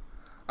 Yeah.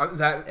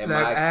 That At that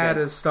my ad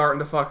expense. is starting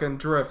to fucking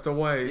drift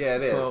away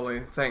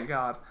slowly. Thank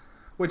God.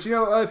 Which, you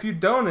know, if you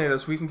donate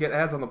us, we can get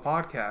ads on the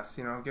podcast.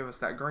 You know, give us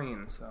that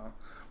green. So,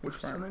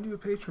 which we're going to do a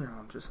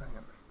Patreon. Just saying.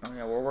 Oh,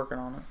 yeah, we're working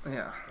on it.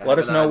 Yeah. Let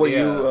us know what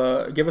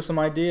you... give us some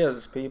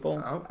ideas,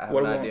 people. Oh, I have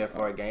What an do we idea want?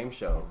 for a game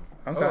show.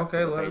 Okay.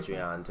 okay. For Let us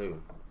Patreon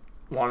too.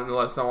 want to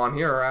let us know on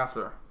here or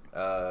after.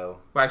 Well,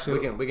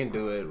 Actually, we can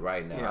do it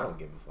right now. Yeah. I don't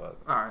give a fuck.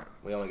 all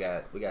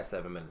right. We got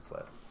 7 minutes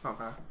left,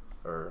 Okay.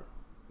 or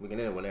we can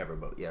end it whenever.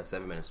 But yeah,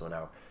 7 minutes to an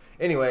hour.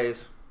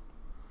 Anyways,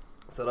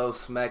 so those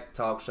Smack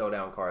Talk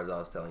Showdown cards I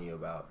was telling you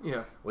about.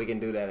 Yeah. We can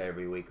do that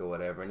every week or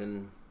whatever, and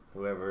then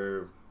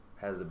whoever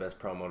has the best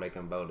promo, they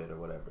can vote it or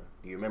whatever.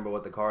 Do you remember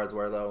what the cards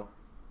were though?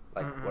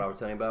 Like what I was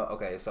telling you about?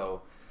 Okay,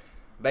 so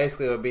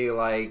basically it would be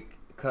like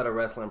cut a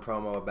wrestling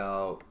promo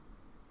about,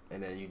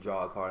 and then you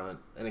draw a card.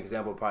 An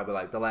example would probably be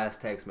like the last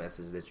text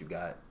message that you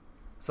got.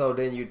 So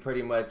then you'd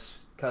pretty much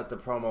cut the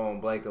promo on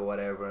Blake or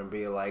whatever and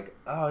be like,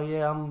 oh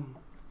yeah, I'm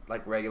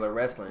like regular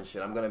wrestling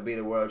shit. I'm going to be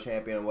the world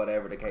champion,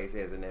 whatever the case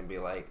is. And then be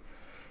like,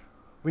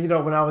 well, you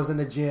know, when I was in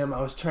the gym, I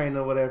was training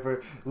or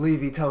whatever,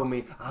 Levy told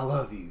me, I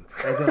love you.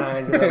 And then I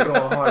ended up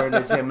going harder in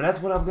the gym. And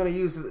that's what I'm going to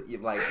use.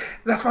 Like,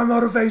 That's my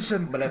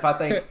motivation. but if I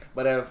think,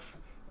 but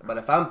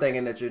if I'm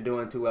thinking that you're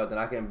doing too well, then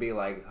I can be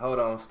like, hold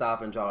on,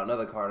 stop and draw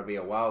another card to be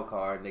a wild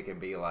card. And it can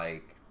be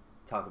like,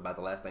 talk about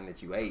the last thing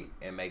that you ate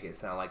and make it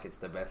sound like it's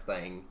the best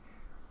thing.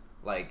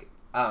 Like,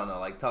 I don't know,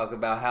 like talk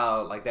about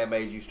how like that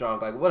made you strong,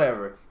 like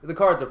whatever. The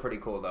cards are pretty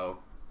cool though.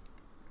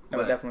 That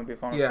would definitely be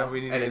fun. Yeah,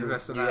 we need And to then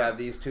invest in you that. have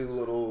these two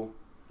little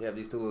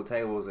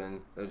tables,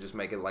 and they'll just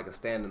make it like a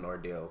standing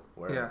ordeal.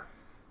 Where,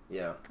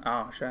 yeah.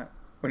 Oh, shit.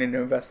 We need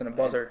to invest in a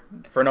buzzer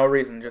for no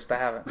reason, just to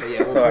have it. So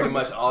yeah, we'll So I pretty can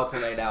much just-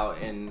 alternate out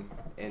and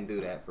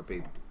do that for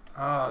people.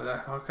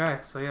 Oh, okay.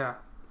 So yeah,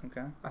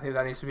 Okay. I think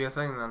that needs to be a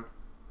thing then.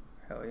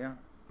 Hell yeah.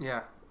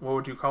 Yeah. What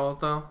would you call it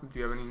though? Do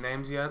you have any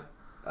names yet?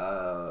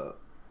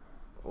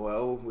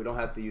 Well, we don't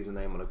have to use the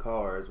name of the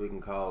cards. We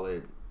can call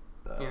it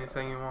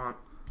Anything you want.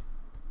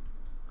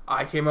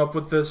 I came up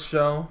with this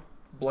show.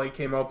 Blake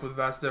came up with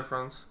Vast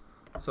Difference.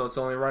 So it's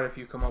only right if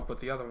you come up with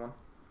the other one.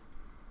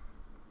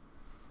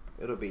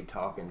 It'll be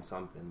talking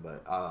something,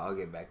 but I'll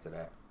get back to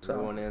that. So-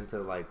 Going into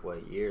like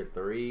what, year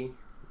 3, you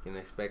can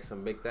expect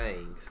some big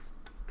things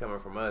coming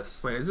from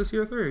us. Wait, is this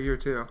year 3 or year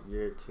 2?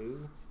 Year 2, I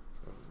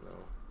don't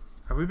know.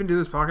 Have we been doing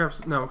this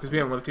podcast? No, because we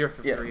haven't lived here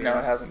for 3 Yeah, years. no,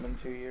 it hasn't been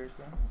 2 years,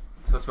 though.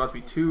 So it's about to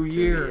be 2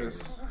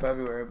 years.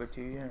 February, but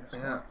 2 years.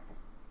 Yeah.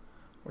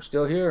 We're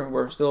still here.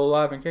 We're still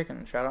alive and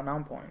kicking. Shout out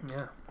Noun Point.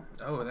 Yeah.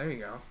 Oh, there you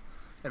go.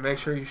 And make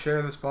sure you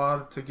share this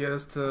pod to get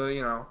us to,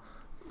 you know,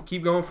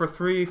 keep going for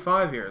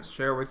 3-5 years.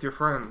 Share with your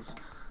friends.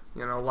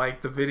 You know,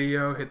 like the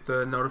video, hit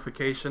the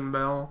notification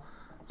bell.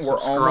 We're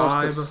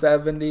almost to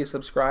 70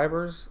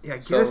 subscribers. Yeah,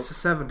 get so us to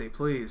 70,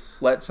 please.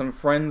 let some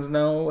friends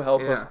know.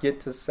 Help us Yeah.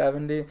 get to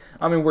 70.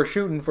 I mean, we're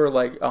shooting for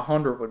like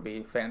 100 would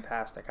be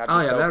fantastic. I'd be Oh,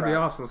 yeah, so that'd be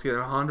proud. awesome. Let's get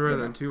 100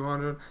 Yeah. and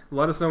 200.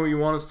 Let us know what you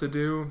want us to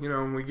do, you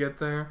know, when we get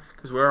there.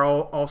 Because we're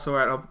also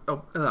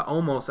at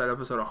almost at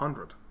episode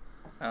 100.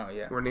 Oh,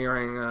 yeah. We're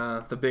nearing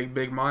the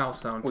big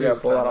milestone. We too. got to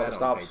pull out all that the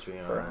on stops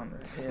Patreon. for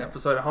 100. Yeah.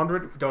 Episode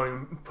 100, don't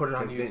even put it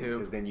on YouTube.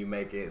 Because then you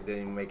make it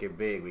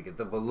big. We get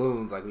the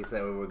balloons like we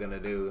said we were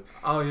gonna do.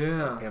 Oh,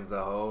 yeah. Pimp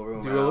the whole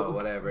room Do out,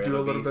 whatever. do It'll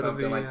a little be bit of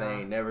something the, like they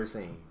ain't never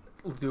seen.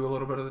 Do a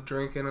little bit of the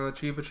drinking and the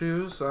Chiba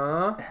Chews.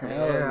 Hell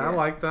Yeah, I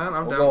like that.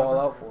 I'm We'll down go with all that.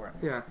 out for it.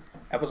 Yeah.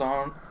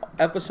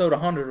 Episode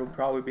 100 will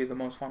probably be the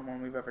most fun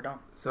one we've ever done.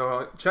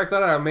 So check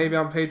that out. Maybe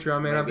on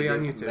Patreon, may not be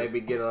on get- YouTube. Maybe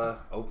get a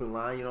open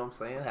line, you know what I'm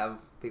saying? Have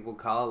people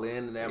call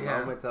in that Yeah.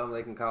 moment, tell them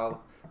they can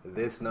call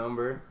this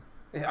number.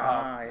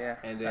 Yeah.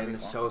 And then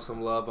show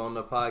some love on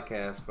the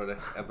podcast for the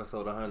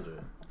episode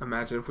 100.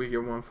 Imagine if we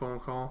get one phone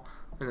call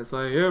and it's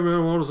like, yeah, man, I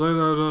want to say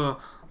that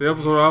the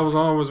episode I was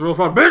on was real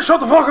fun. Bitch, shut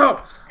the fuck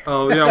up!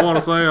 Yeah, I want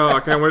to say I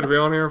can't wait to be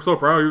on here. I'm so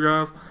proud of you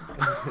guys.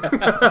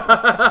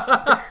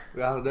 We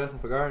got to Dustin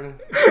for gardening.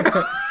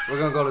 We're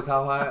going to go to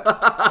Top Hyatt.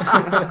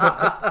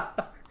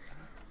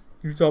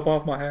 You top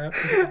off my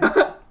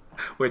hat.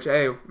 Which,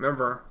 hey,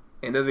 remember,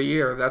 end of the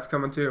year, that's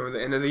coming too.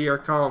 The end of the year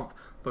comp.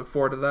 Look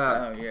forward to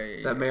that. Oh,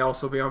 yeah. That may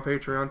also be on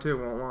Patreon too,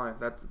 won't lie.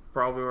 That's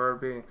probably where it'll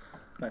be.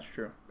 That's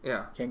true.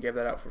 Yeah. Can't give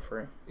that out for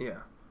free. Yeah.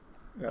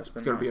 It's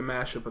going to be a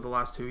mashup of the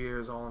last 2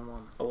 years all in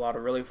one. A lot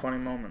of really funny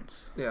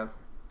moments. Yeah.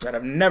 That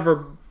have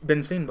never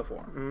been seen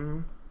before.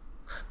 Mm-hmm.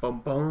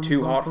 Bum, bum,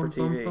 Too bum, hot bum, for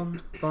TV. bum,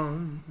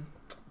 bum,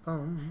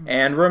 bum.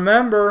 And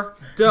remember,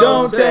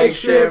 don't take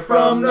shit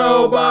from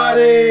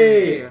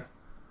nobody.